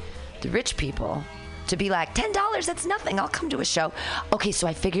need the rich people to be like, $10, that's nothing. I'll come to a show. Okay, so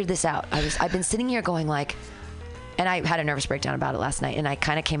I figured this out. I've been sitting here going like... And I had a nervous breakdown about it last night, and I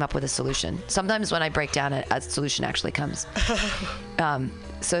kind of came up with a solution. Sometimes when I break down, a solution actually comes.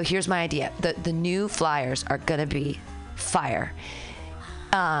 So here's my idea. The new flyers are going to be fire.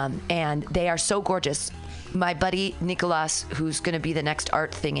 And they are so gorgeous. My buddy Nicolas, who's going to be the next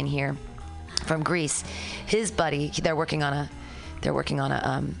art thing in here from Greece, his buddy, they're working on a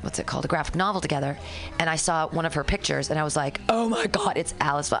what's it called, a graphic novel together, and I saw one of her pictures and I was like, oh my god, it's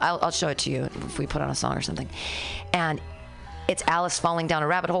Alice. I'll show it to you if we put on a song or something. And it's Alice falling down a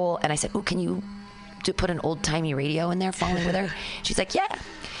rabbit hole, and I said, oh, can you put an old-timey radio in there falling with her? She's like, yeah.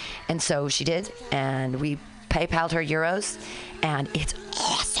 And so she did, and we PayPal'd her euros, and it's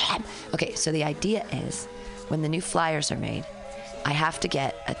awesome. Okay, so the idea is when the new flyers are made, I have to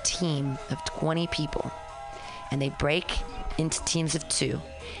get a team of 20 people, and they break into teams of 2,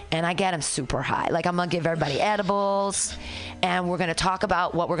 and I get them super high. Like, I'm gonna give everybody edibles, and we're gonna talk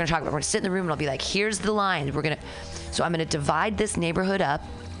about what we're gonna talk about. We're gonna sit in the room, and I'll be like, here's the line. So I'm gonna divide this neighborhood up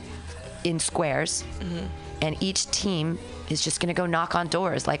in squares, and each team is just gonna go knock on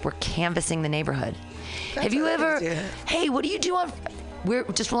doors like we're canvassing the neighborhood. Have you ever, hey, what do you do on we're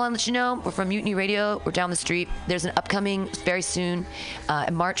just want to let you know, we're from Mutiny Radio. We're down the street. There's an upcoming very soon,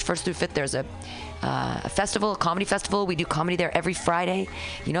 March 1st through 5th. There's a festival, a comedy festival. We do comedy there every Friday.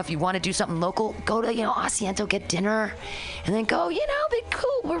 You know, if you want to do something local, go to, Asiento, get dinner, and then go, be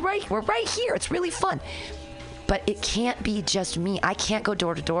cool. We're right here. It's really fun. But it can't be just me. I can't go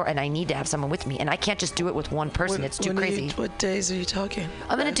door to door, and I need to have someone with me. And I can't just do it with one person. It's too crazy. What days are you talking?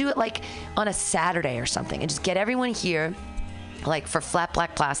 I'm going to do it like on a Saturday or something and just get everyone here, like for flat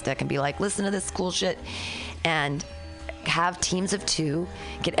black plastic, and be like, listen to this cool shit. And have teams of 2,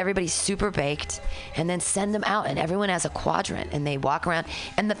 get everybody super baked, and then send them out. And everyone has a quadrant, and they walk around.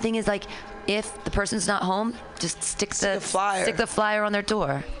 And the thing is, like, if the person's not home, just stick the flyer on their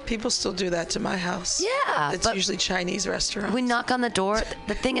door. People still do that to my house. Yeah. It's usually Chinese restaurants. We knock on the door.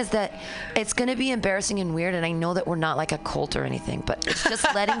 The thing is that it's going to be embarrassing and weird, and I know that we're not like a cult or anything, but it's just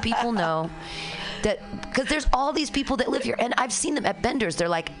letting people know that, because there's all these people that live here, and I've seen them at Bender's. They're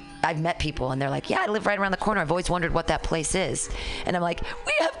like, I've met people, and they're like, yeah, I live right around the corner. I've always wondered what that place is. And I'm like,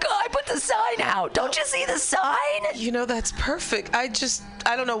 I put the sign out. Don't you see the sign? That's perfect. I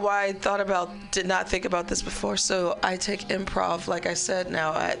don't know why I did not think about this before. So I take improv, like I said,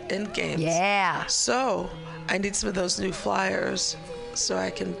 now at end games. Yeah. So I need some of those new flyers so I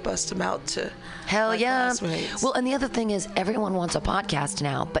can bust them out to Hell yeah. classmates. Well, and the other thing is everyone wants a podcast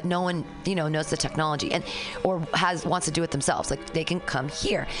now, but no one, knows the technology or wants to do it themselves. Like, they can come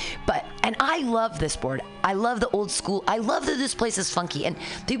here. And I love this board. I love the old school. I love that this place is funky. And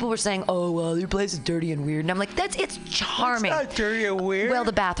people were saying, oh, well, your place is dirty and weird. And I'm like, it's charming. It's not dirty and weird. Well,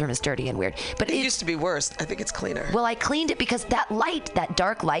 the bathroom is dirty and weird. But it used to be worse. I think it's cleaner. Well, I cleaned it because that light, that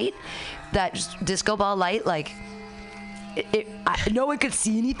dark light, that disco ball light, like, no one could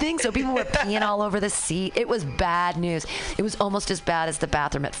see anything, so people were peeing all over the seat. It was bad news. It was almost as bad as the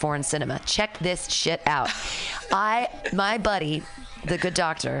bathroom at Foreign Cinema. Check this shit out. My buddy, the good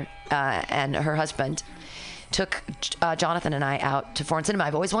doctor, and her husband took Jonathan and I out to Foreign Cinema.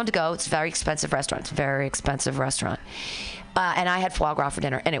 I've always wanted to go. It's a very expensive restaurant. And I had foie gras for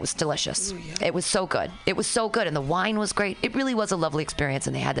dinner, and it was delicious. Ooh, yeah. It was so good. And the wine was great. It really was a lovely experience.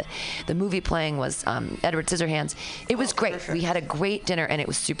 And they had the movie playing was Edward Scissorhands. It was great. Perfect. We had a great dinner, and it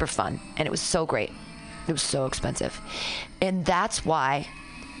was super fun. And it was so great. It was so expensive. And that's why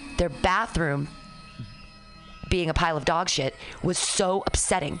their bathroom, being a pile of dog shit, was so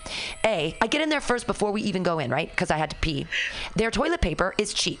upsetting. I get in there first before we even go in, right? Because I had to pee. Their toilet paper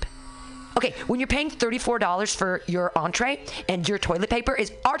is cheap. Okay, when you're paying $34 for your entree and your toilet paper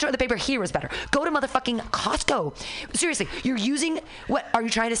our toilet paper here is better. Go to motherfucking Costco. Seriously, you're using, what, are you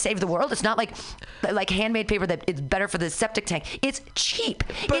trying to save the world? It's not like handmade paper that it's better for the septic tank. It's cheap.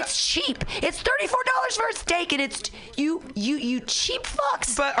 It's cheap. It's $34 for a steak, and it's, you cheap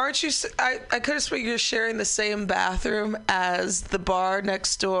fucks. But aren't you, I could have sworn you're sharing the same bathroom as the bar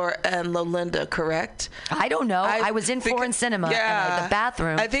next door and Lolinda, correct? I don't know. I was in Foreign Cinema, and the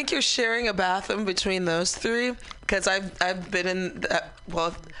bathroom. I think you're sharing a bathroom between those three, because I've been in that.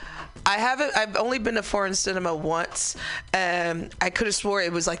 Well, I've only been to Foreign Cinema once, and I could have swore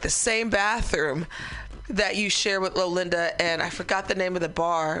it was like the same bathroom that you share with Lolinda, and I forgot the name of the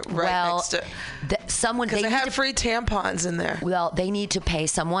bar next to. Because they have free tampons in there. Well, they need to pay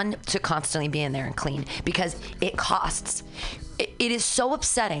someone to constantly be in there and clean, because it costs. It is so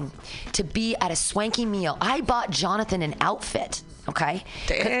upsetting to be at a swanky meal. I bought Jonathan an outfit. Okay.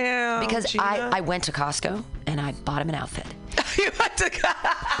 Damn. Because Gina. I went to Costco and I bought him an outfit. You went to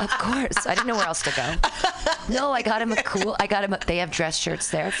Costco? Of course. I didn't know where else to go. No, I got him they have dress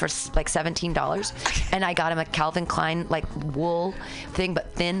shirts there for like $17. And I got him a Calvin Klein like wool thing,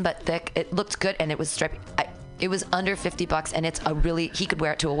 but thin, but thick. It looked good, and it was striped. It was under $50, and he could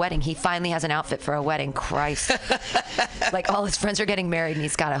wear it to a wedding. He finally has an outfit for a wedding. Christ. Like, all his friends are getting married, and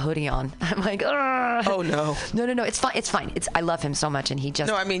he's got a hoodie on. I'm like, ugh. Oh, no. No. It's fine. I love him so much, and he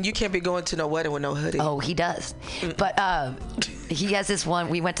just... No, I mean, you can't be going to no wedding with no hoodie. Oh, he does. But he has this one.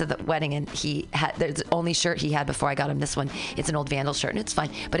 We went to the wedding, and there's the only shirt he had before I got him this one. It's an old Vandal shirt, and it's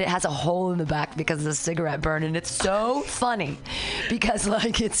fine. But it has a hole in the back because of the cigarette burn, and it's so funny because,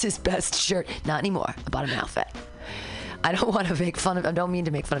 like, it's his best shirt. Not anymore. I bought him an outfit. I don't mean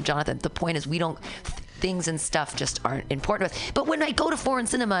to make fun of Jonathan. The point is, things and stuff just aren't important to us. But when I go to Foreign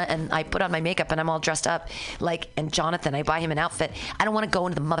Cinema and I put on my makeup and I'm all dressed up, and Jonathan, I buy him an outfit, I don't want to go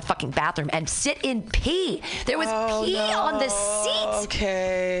into the motherfucking bathroom and sit in pee. There was pee on the seats.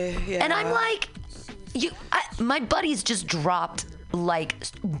 Okay, yeah. And I'm like, my buddies just dropped like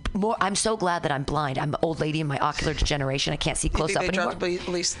more. I'm so glad that I'm blind. I'm an old lady in my ocular degeneration. I can't see close up anymore. Dropped at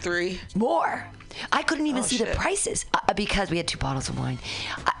least 3 more. I couldn't even see the prices because we had 2 bottles of wine.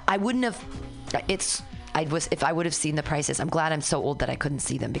 I wouldn't have. It's if I would have seen the prices, I'm glad I'm so old that I couldn't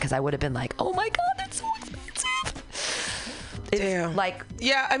see them, because I would have been like, oh my God, that's so expensive. Damn. Like,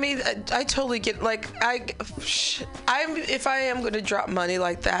 yeah, I mean, I totally get, like, if I am going to drop money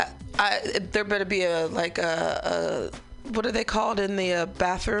like that, there better be a what are they called in the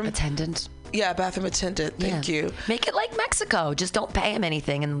bathroom? Attendant. Yeah, bathroom attendant. Thank you. Make it like Mexico. Just don't pay him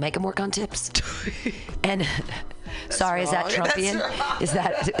anything and make him work on tips. And sorry, wrong. is that Trumpian? Is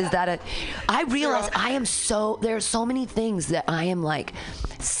that a? I realize there are so many things that I am like,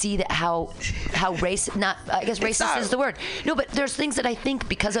 see that how racist. Not, I guess racist is the word. No, but there's things that I think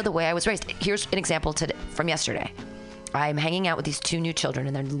because of the way I was raised. Here's an example from yesterday. I'm hanging out with these 2 new children,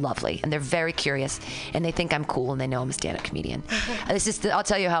 and they're lovely, and they're very curious, and they think I'm cool, and they know I'm a stand-up comedian. I'll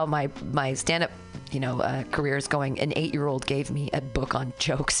tell you how my stand-up, career is going. An 8-year-old gave me a book on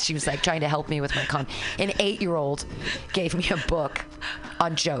jokes. She was like trying to help me with my con. An 8-year-old gave me a book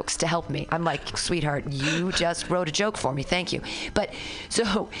on jokes to help me. I'm like, sweetheart, you just wrote a joke for me. Thank you. But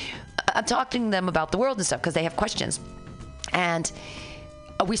so I'm talking to them about the world and stuff because they have questions, and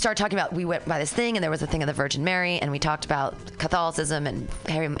we started talking about, we went by this thing, and there was a thing of the Virgin Mary, and we talked about Catholicism and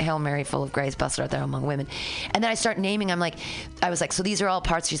Hail Mary, full of grace, blessed art thou among women. And then I start naming, I was like, so these are all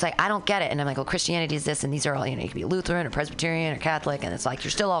parts. She's like, I don't get it. And I'm like, well, Christianity is this, and these are all, you can be Lutheran or Presbyterian or Catholic, and it's like, you're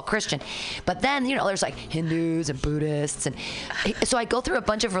still all Christian. But then, there's like Hindus and Buddhists. And so I go through a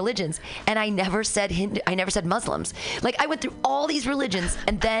bunch of religions, and I never said Muslims. Like, I went through all these religions,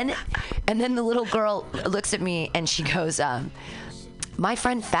 and then the little girl looks at me, and she goes, my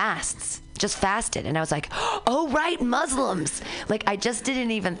friend just fasted. And I was like, oh, right, Muslims. Like, I just didn't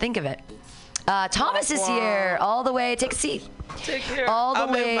even think of it. Thomas is here all the way. Take a seat. Take care. All the I'm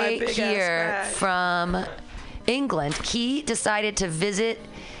in my way big here ass bag. from England. He decided to visit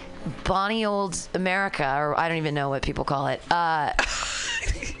Bonnie Old America, or I don't even know what people call it.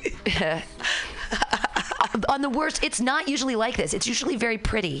 On the worst, it's not usually like this. It's usually very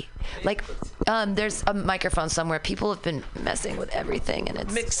pretty. Like, there's a microphone somewhere. People have been messing with everything, and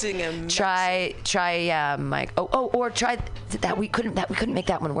it's mixing and try, mic. Or try that. We couldn't make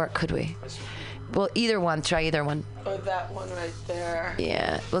that one work, could we? Well, either one. Try either one. Or that one right there.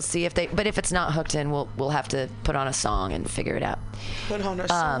 Yeah, we'll see if they. But if it's not hooked in, we'll have to put on a song and figure it out. Put on a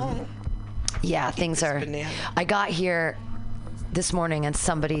song. Yeah, things are. I got here this morning, and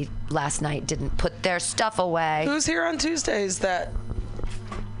somebody last night didn't put their stuff away. Who's here on Tuesdays that?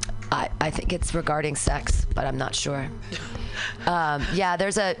 I think it's regarding sex, but I'm not sure.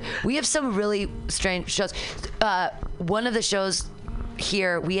 Yeah, we have some really strange shows. One of the shows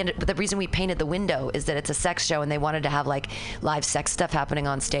here, the reason we painted the window is that it's a sex show, and they wanted to have like live sex stuff happening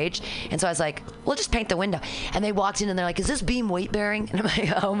on stage. And so I was like, we'll just paint the window. And they walked in, and they're like, is this beam weight bearing? And I'm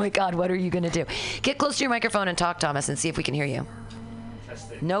like, oh my God, what are you going to do? Get close to your microphone and talk, Thomas, and see if we can hear you.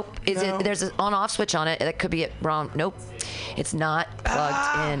 Nope. There's an on-off switch on it. That could be it wrong. Nope. It's not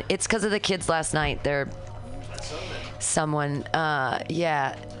plugged in. It's because of the kids last night. Yeah.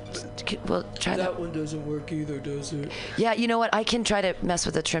 Well, try that. That one doesn't work either, does it? Yeah, you know what? I can try to mess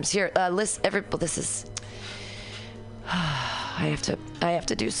with the trims here. This is. I have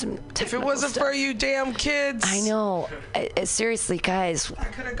to do some technical If it wasn't stuff. for you damn kids. I know. Seriously, guys. I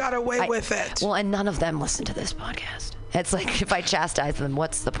could have got away with it. Well, and none of them listen to this podcast. It's like, if I chastise them,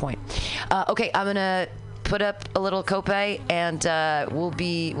 what's the point? Okay, I'm gonna put up a little copay, and we'll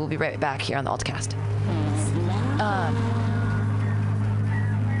be right back here on the Altcast.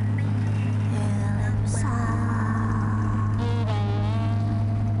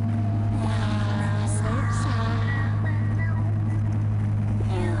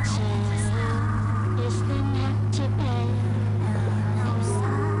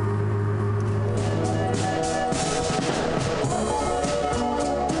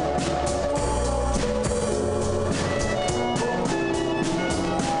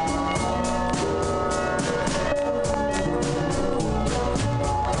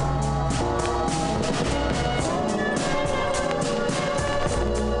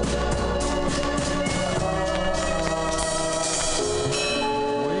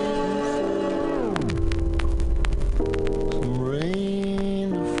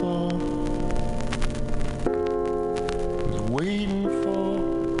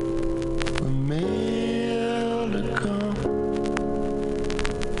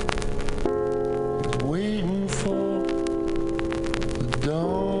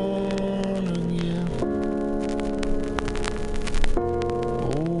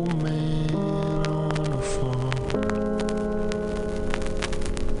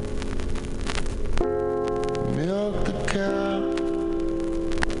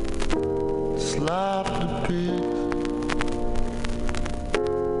 Slop the pig,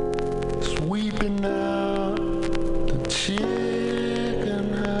 sweeping out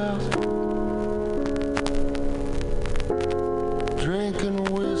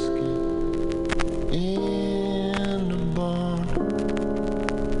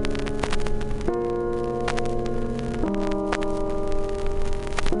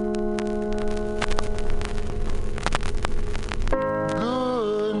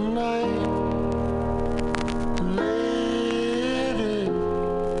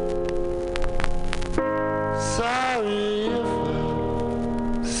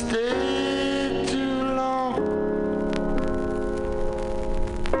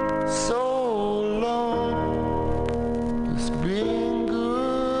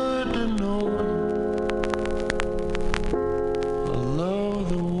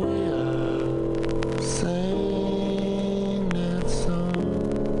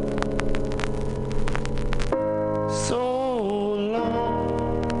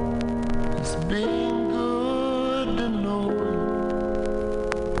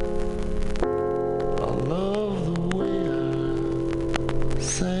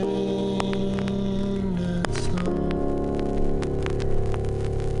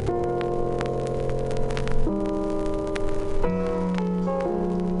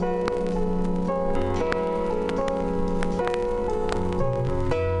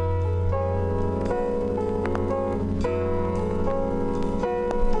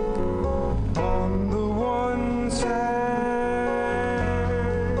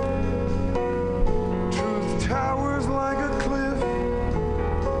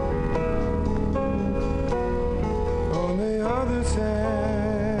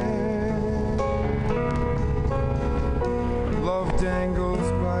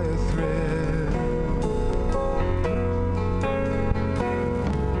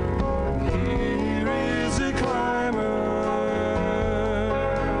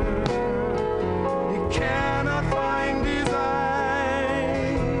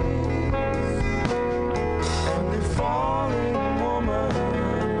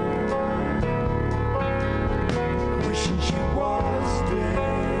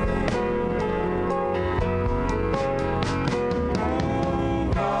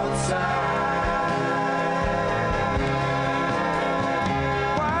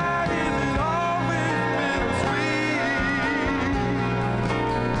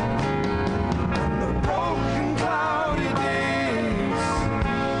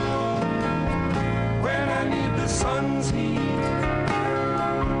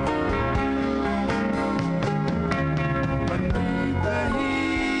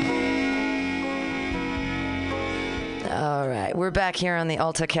we're back here on the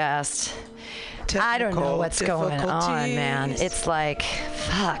AltaCast. I don't know what's going on, man. It's like,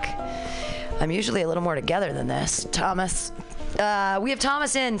 fuck. I'm usually a little more together than this. Thomas. We have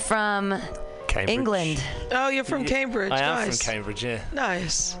Thomas in from Cambridge. England. Oh, you're from Cambridge. I am Nice. from Cambridge, yeah.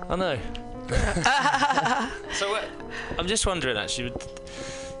 Nice. I know. So I'm just wondering, actually,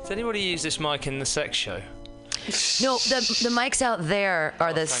 does anybody use this mic in the sex show? No, the mics out there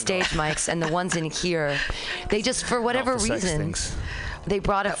are the stage mics, and the ones in here, they just, for whatever reason, they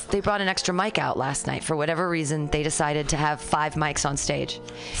brought an extra mic out last night. For whatever reason, they decided to have 5 mics on stage.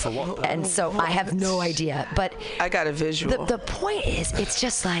 For what? And so I have no idea. But I got a visual. The point is, it's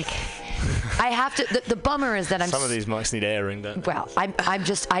just like, I have to. The bummer is that Some of these mics need airing, don't they? Well,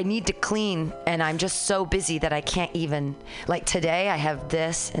 I need to clean, and I'm just so busy that I can't even. Like today, I have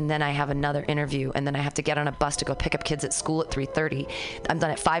this, and then I have another interview, and then I have to get on a bus to go pick up kids at school at 3:30. I'm done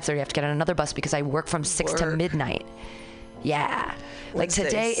at 5:30. I have to get on another bus because I work from 6 to midnight. Yeah. Like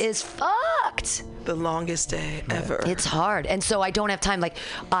today is fucked. The longest day ever. It's hard. And so I don't have time. Like,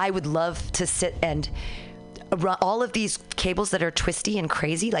 I would love to sit and run all of these cables that are twisty and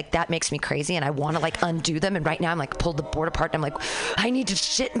crazy. Like, that makes me crazy. And I want to, like, undo them. And right now I'm, like, pulled the board apart. And I'm like, I need to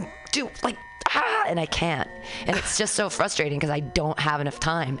shit and do, like, and I can't. And it's just so frustrating because I don't have enough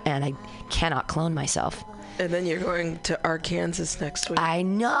time. And I cannot clone myself. And then you're going to Arkansas next week. I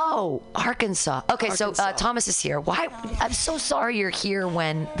know. Arkansas. Okay, so Thomas is here. Why? I'm so sorry you're here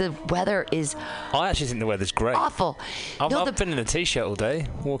when the weather is I actually think the weather's great. awful. I've been in a t-shirt all day,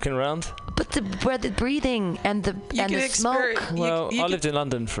 walking around. But the breathing and the smoke. Well, I lived in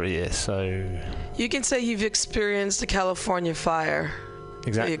London for a year, so... You can say you've experienced the California fire.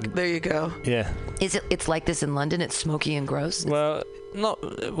 Exactly. There you go. Yeah. It's like this in London? It's smoky and gross? Well,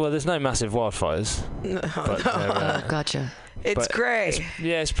 there's no massive wildfires. No. Gotcha. It's great.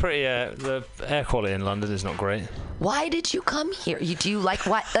 It's pretty. The air quality in London is not great. Why did you come here? Do you like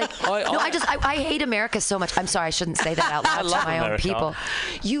what? Like, I hate America so much. I'm sorry, I shouldn't say that out loud to my own people.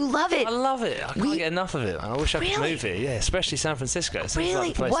 You love it. I love it. I can't get enough of it. I wish I could move here. Yeah, especially San Francisco. It seems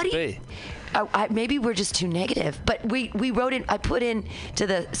like the place to be. Maybe we're just too negative, but we wrote in. I put in to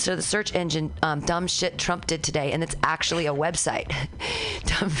the search engine dumb shit Trump did today, and it's actually a website,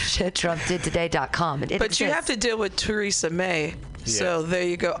 dumbshittrumpdidtoday.com. But you have to deal with Theresa May. Yeah. So there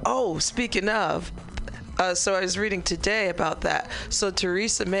you go. Oh, speaking of, so I was reading today about that. So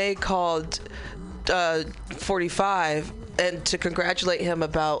Theresa May called 45. And to congratulate him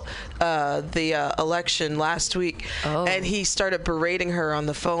about the election last week, and he started berating her on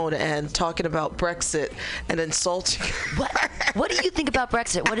the phone and talking about Brexit and insulting her. What do you think about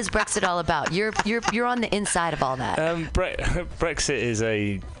Brexit? What is Brexit all about? You're on the inside of all that. Brexit is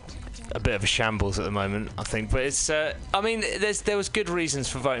a bit of a shambles at the moment, I think. But it's I mean, there was good reasons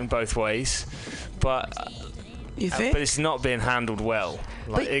for voting both ways, but. You think? But it's not being handled well.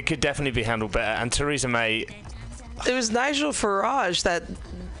 Like, it could definitely be handled better. And Theresa May. It was Nigel Farage that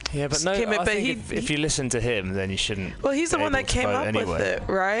came in, but if you listen to him, then you shouldn't. Well, he's the one that came up with it,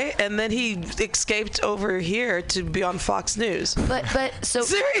 right? And then he escaped over here to be on Fox News. But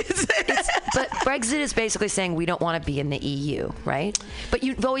seriously, but Brexit is basically saying we don't want to be in the EU, right? But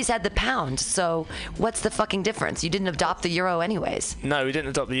you've always had the pound, so what's the fucking difference? You didn't adopt the euro anyways. No, we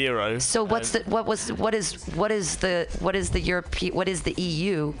didn't adopt the euro. So what is the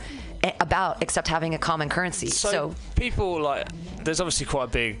EU? About except having a common currency. So people there's obviously quite a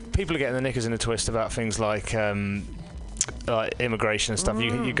big. People are getting their knickers in a twist about things like immigration and stuff.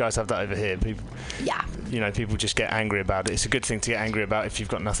 You guys have that over here. People, people just get angry about it. It's a good thing to get angry about if you've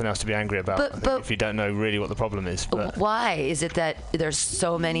got nothing else to be angry about. But if you don't know really what the problem is. But why is it that there's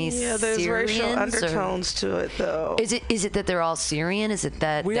so many? Yeah, there's racial undertones to it, though. Is it that they're all Syrian? Is it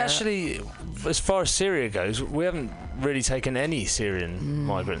that we actually, as far as Syria goes, we haven't really taken any Syrian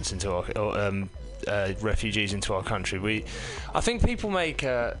migrants into our refugees into our country. I think people they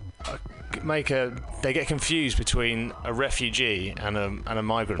get confused between a refugee and a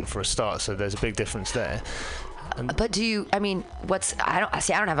migrant for a start. So there's a big difference there. But I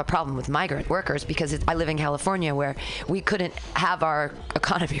don't have a problem with migrant workers because I live in California where we couldn't have our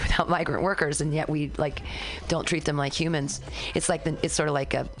economy without migrant workers, and yet we don't treat them like humans. It's sort of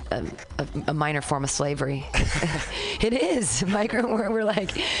like a minor form of slavery. It is migrant work. We're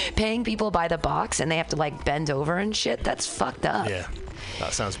paying people by the box, and they have to bend over and shit. That's fucked up. Yeah,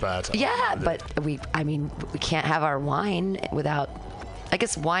 that sounds bad. Yeah, but we can't have our wine without. I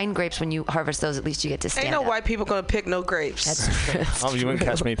guess wine grapes, when you harvest those, at least you get to stand Ain't no up. white people gonna pick no grapes. That's true. You wouldn't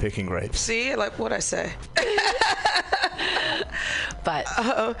catch me picking grapes. See, like what I say. But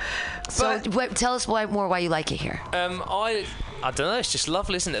tell us why you like it here. I don't know. It's just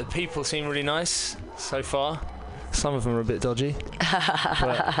lovely, isn't it? The people seem really nice so far. Some of them are a bit dodgy,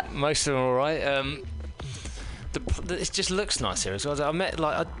 but most of them are all right. It just looks nice here as well. I met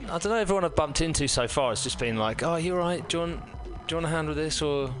I don't know, everyone I've bumped into so far has just been like, "Oh, you all right? Do you want a hand with this?"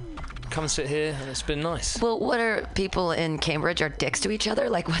 or "Come and sit here," and it's been nice. Well, what are people in Cambridge are dicks to each other?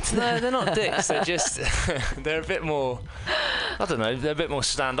 Like, what's No, they're not dicks. They're just they're a bit more. I don't know. They're a bit more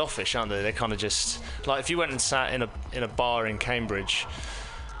standoffish, aren't they? They're kind of just like if you went and sat in a bar in Cambridge.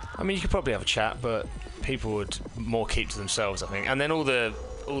 I mean, you could probably have a chat, but people would more keep to themselves, I think. And then all the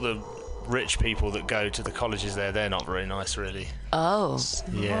rich people that go to the colleges there, they're not very nice, really. Oh.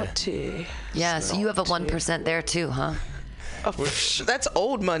 Yeah. Yeah. So you have a 1% there too, huh? Oh, that's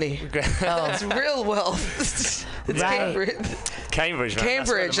old money. That's real wealth. It's Right. Cambridge. Man,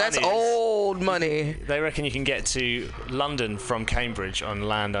 Cambridge, that's old money. They reckon you can get to London from Cambridge on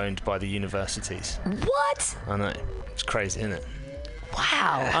land owned by the universities. What? I know. It's crazy, isn't it?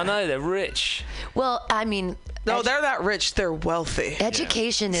 Wow. I know, they're rich. Well, I mean... No, they're not rich, they're wealthy.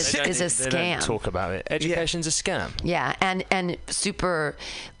 Education is a scam. They don't talk about it. Education's a scam. Yeah, and super,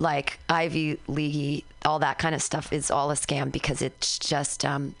 like, Ivy League, all that kind of stuff is all a scam because it's just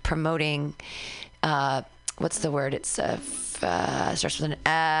promoting, what's the word? It's, starts with an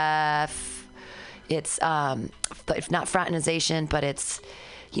F. It's, if not fraternization, but it's...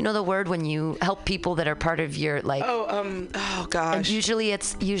 You know the word when you help people that are part of your like. Oh gosh. And usually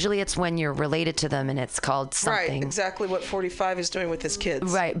it's when you're related to them, and it's called something. Right, exactly what 45 is doing with his kids.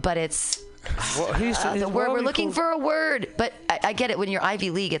 Right, but it's. The what word are we're we looking called? for a word, but I get it. When you're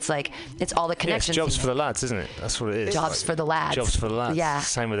Ivy League, it's like it's all the Yeah, it's connections. jobs for the lads, isn't it? That's what it is. Jobs for the lads. Jobs for the lads. Yeah.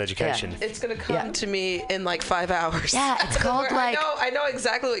 Same with education. It's gonna come to me in like 5 hours. Yeah, it's called like. I know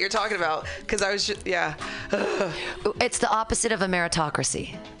exactly what you're talking about because I was just It's the opposite of a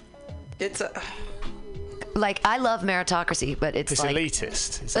meritocracy. It's a. Like I love meritocracy, but it's like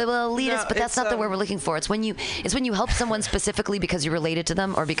elitist. Well, elitist, No, but that's it's, not the word we're looking for. It's when you help someone specifically because you're related to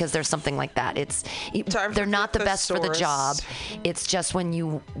them or because there's something like that. They're not the best for the job. It's just when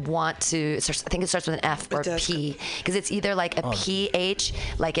you want to. I think it starts with an F or a P because it's either like a PH,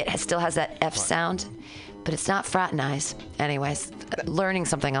 like it still has that F sound. But it's not fraternize. Anyways, learning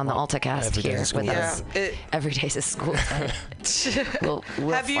something on the AltaCast here with us. Every day's a school day. we'll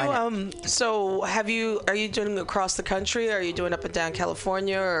have you find it. Are you doing across the country? Are you doing up and down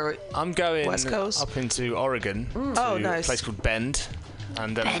California or I'm going West Coast? up into Oregon Oh, to nice. a place called Bend.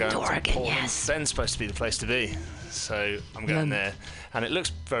 And then Bend, I'm going Oregon, to Portland. yes. Bend's supposed to be the place to be. So I'm going there. And it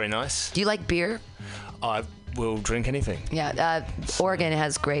looks very nice. Do you like beer? I will drink anything. Yeah, Oregon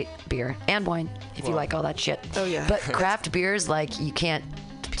has great beer and wine if you like all that shit. Oh, yeah. But craft beers, like you can't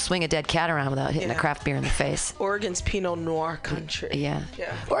swing a dead cat around without hitting a craft beer in the face. Oregon's Pinot Noir country. Yeah.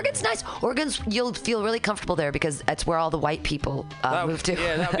 Yeah. Oregon's nice. You'll feel really comfortable there because that's where all the white people move to.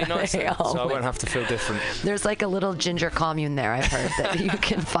 Yeah, that would be nice. They then, so I all won't have to feel different. There's like a little ginger commune there, I've heard, that you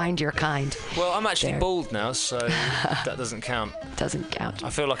can find your kind. Well, I'm actually there. bald now, so that doesn't count. Doesn't count. I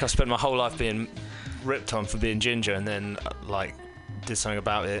feel like I've spent my whole life being ripped on for being ginger and then, did something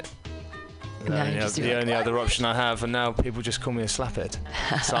about it. The only other option I have, and now people just call me a slaphead.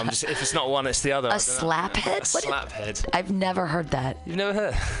 So I'm just, if it's not one, it's the other. A slaphead? A slaphead. I've never heard that. You've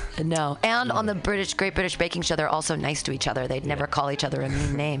never heard? No. And on the Great British Baking Show, they're also nice to each other. They'd never call each other a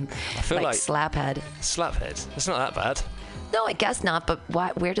mean name. I feel like slaphead. Slaphead. It's not that bad. No, I guess not. But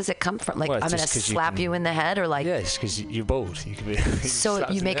where does it come from? Like, Well, I'm gonna slap you in the head, or like? Yeah, it's because you're bald. You can be. So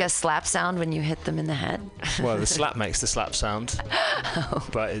you make a slap sound when you hit them in the head? Well, the slap makes the slap sound.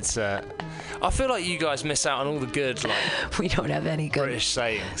 But it's. I feel like you guys miss out on all the good, we don't have any good British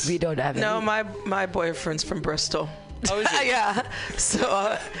sayings. We don't have any. No, my boyfriend's from Bristol. Oh, is it? Yeah.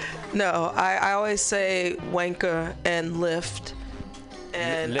 So, no, I always say wanker and lift.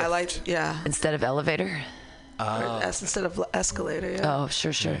 And I like, Instead of elevator? Instead of escalator, yeah. Oh,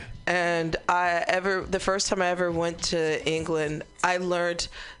 sure. And the first time I ever went to England, I learned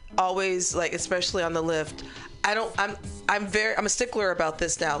always, like, especially on the lift, I'm a stickler about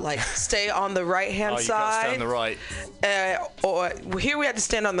this now. Like, stay on the right hand side. You gotta stay on the right. Or here we had to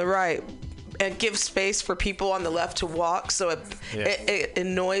stand on the right and give space for people on the left to walk. So it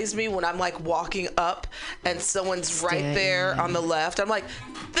annoys me when I'm like walking up and someone's right there on the left. I'm like,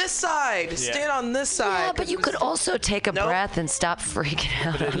 this side, stand on this side. Yeah, but you could also take a breath and stop freaking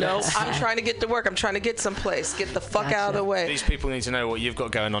out. No, I'm trying to get to work. I'm trying to get someplace. Get the fuck out of the way. These people need to know what you've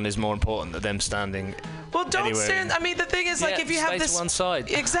got going on is more important than them standing. Well, don't anywhere. stand. I mean, the thing is, like, if you have this to one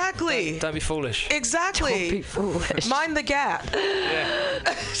side. Exactly. Don't be foolish. Exactly. Don't be foolish. Mind the gap.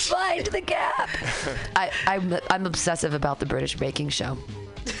 Yeah. Mind the gap. I'm obsessive about the British Baking Show,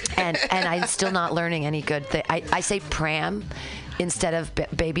 and I'm still not learning any good thing. I say pram instead of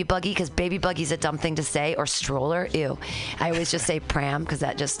baby buggy, because baby buggy's a dumb thing to say, or stroller. Ew. I always just say pram because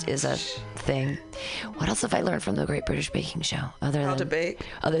that just is a thing. What else have I learned from the Great British Baking Show? How to bake.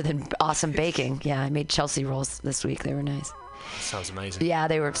 Other than awesome baking. Yeah, I made Chelsea rolls this week. They were nice. Sounds amazing. Yeah,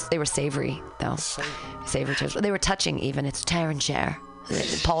 they were savory though. Savory toast. They were touching even. It's Taryn Share,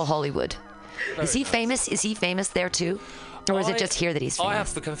 Paul Hollywood. Is he famous? Is he famous there too? Or is it just here that he's famous? I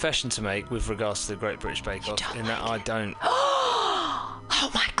have a confession to make with regards to the Great British Bake Off, in that I don't.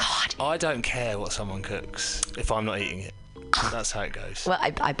 Oh my God! I don't care what someone cooks if I'm not eating it. That's how it goes. Well,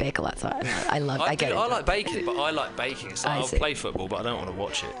 I bake a lot, so I love. I get it. I like baking, but I like baking. So I'll play football, but I don't want to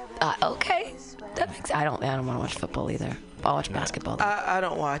watch it. Okay, that makes. I don't want to watch football either. I'll watch basketball. I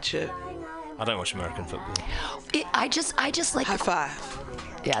don't watch it. I don't watch American football. I just like. High five.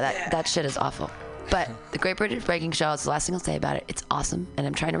 Yeah, that shit is awful. But the Great British Baking Show is the last thing I'll say about it. It's awesome, and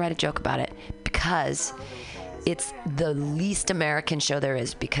I'm trying to write a joke about it because it's the least American show there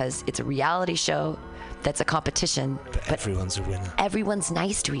is, because it's a reality show that's a competition. But everyone's a winner. Everyone's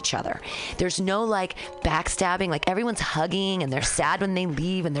nice to each other. There's no like backstabbing. Like everyone's hugging and they're sad when they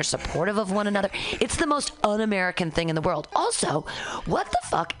leave and they're supportive of one another. It's the most un-American thing in the world. Also, what the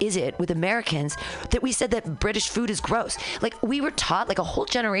fuck is it with Americans that we said that British food is gross? Like we were taught, like a whole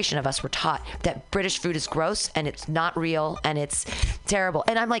generation of us were taught that British food is gross and it's not real and it's terrible.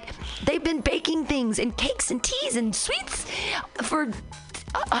 And I'm like, they've been baking things and cakes and teas and sweets for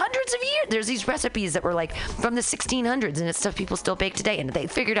hundreds of years. There's these recipes that were like from the 1600s, and it's stuff people still bake today. And they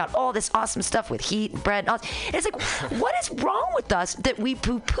figured out all this awesome stuff with heat and bread. And it's like, what is wrong with us that we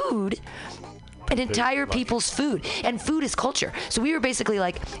poo-pooed an entire people's food? And food is culture. So we were basically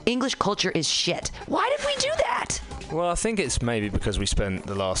like, English culture is shit. Why did we do that? Well, I think it's maybe because we spent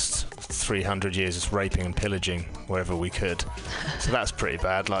the last 300 years just raping and pillaging wherever we could. So that's pretty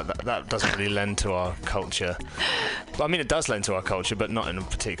bad. Like that doesn't really lend to our culture. Well, I mean, it does lend to our culture, but not in a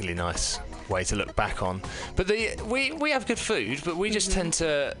particularly nice way to look back on. But we have good food, but we just tend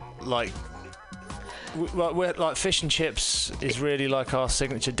to like. We're like fish and chips is really like our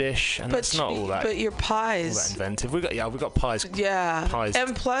signature dish, and it's not all that. But your pies. All that inventive. We got pies. Yeah. Pies.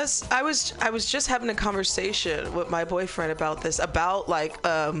 And plus, I was just having a conversation with my boyfriend about this, about like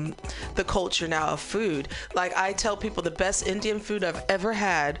the culture now of food. Like I tell people the best Indian food I've ever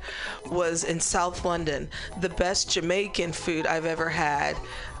had was in South London. The best Jamaican food I've ever had.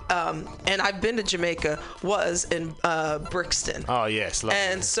 And I've been to Jamaica, was in Brixton. Oh yes, lovely.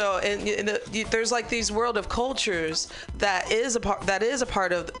 And so, there's like these world of cultures that is a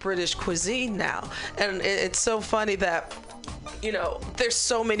part of the British cuisine now, and it's so funny that there's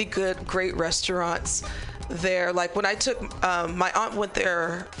so many great restaurants there. Like when I took my aunt went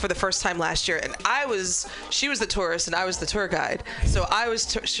there for the first time last year, and she was the tourist and I was the tour guide, so I was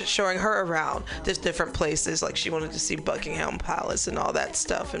showing her around the different places. Like she wanted to see Buckingham Palace and all that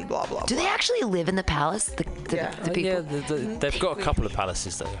stuff and blah blah. Do they actually live in the palace? The people? Yeah, they've got a couple of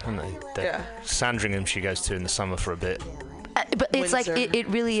palaces though, haven't they? Sandringham she goes to in the summer for a bit. But it's Windsor. like it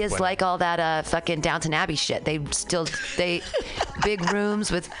really is like all that fucking Downton Abbey shit. They big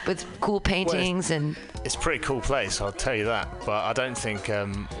rooms with cool paintings and. It's a pretty cool place, I'll tell you that. But I don't think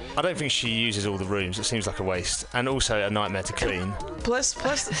she uses all the rooms. It seems like a waste, and also a nightmare to clean. Plus,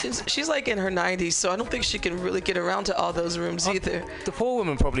 she's like in her 90s, so I don't think she can really get around to all those rooms either. The poor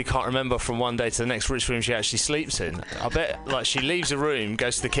woman probably can't remember from one day to the next which room she actually sleeps in. I bet, like, she leaves a room,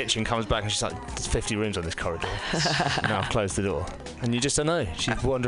 goes to the kitchen, comes back, and she's like, "There's 50 rooms on this corridor." Now I've closed the door, and you just don't know. She's wandering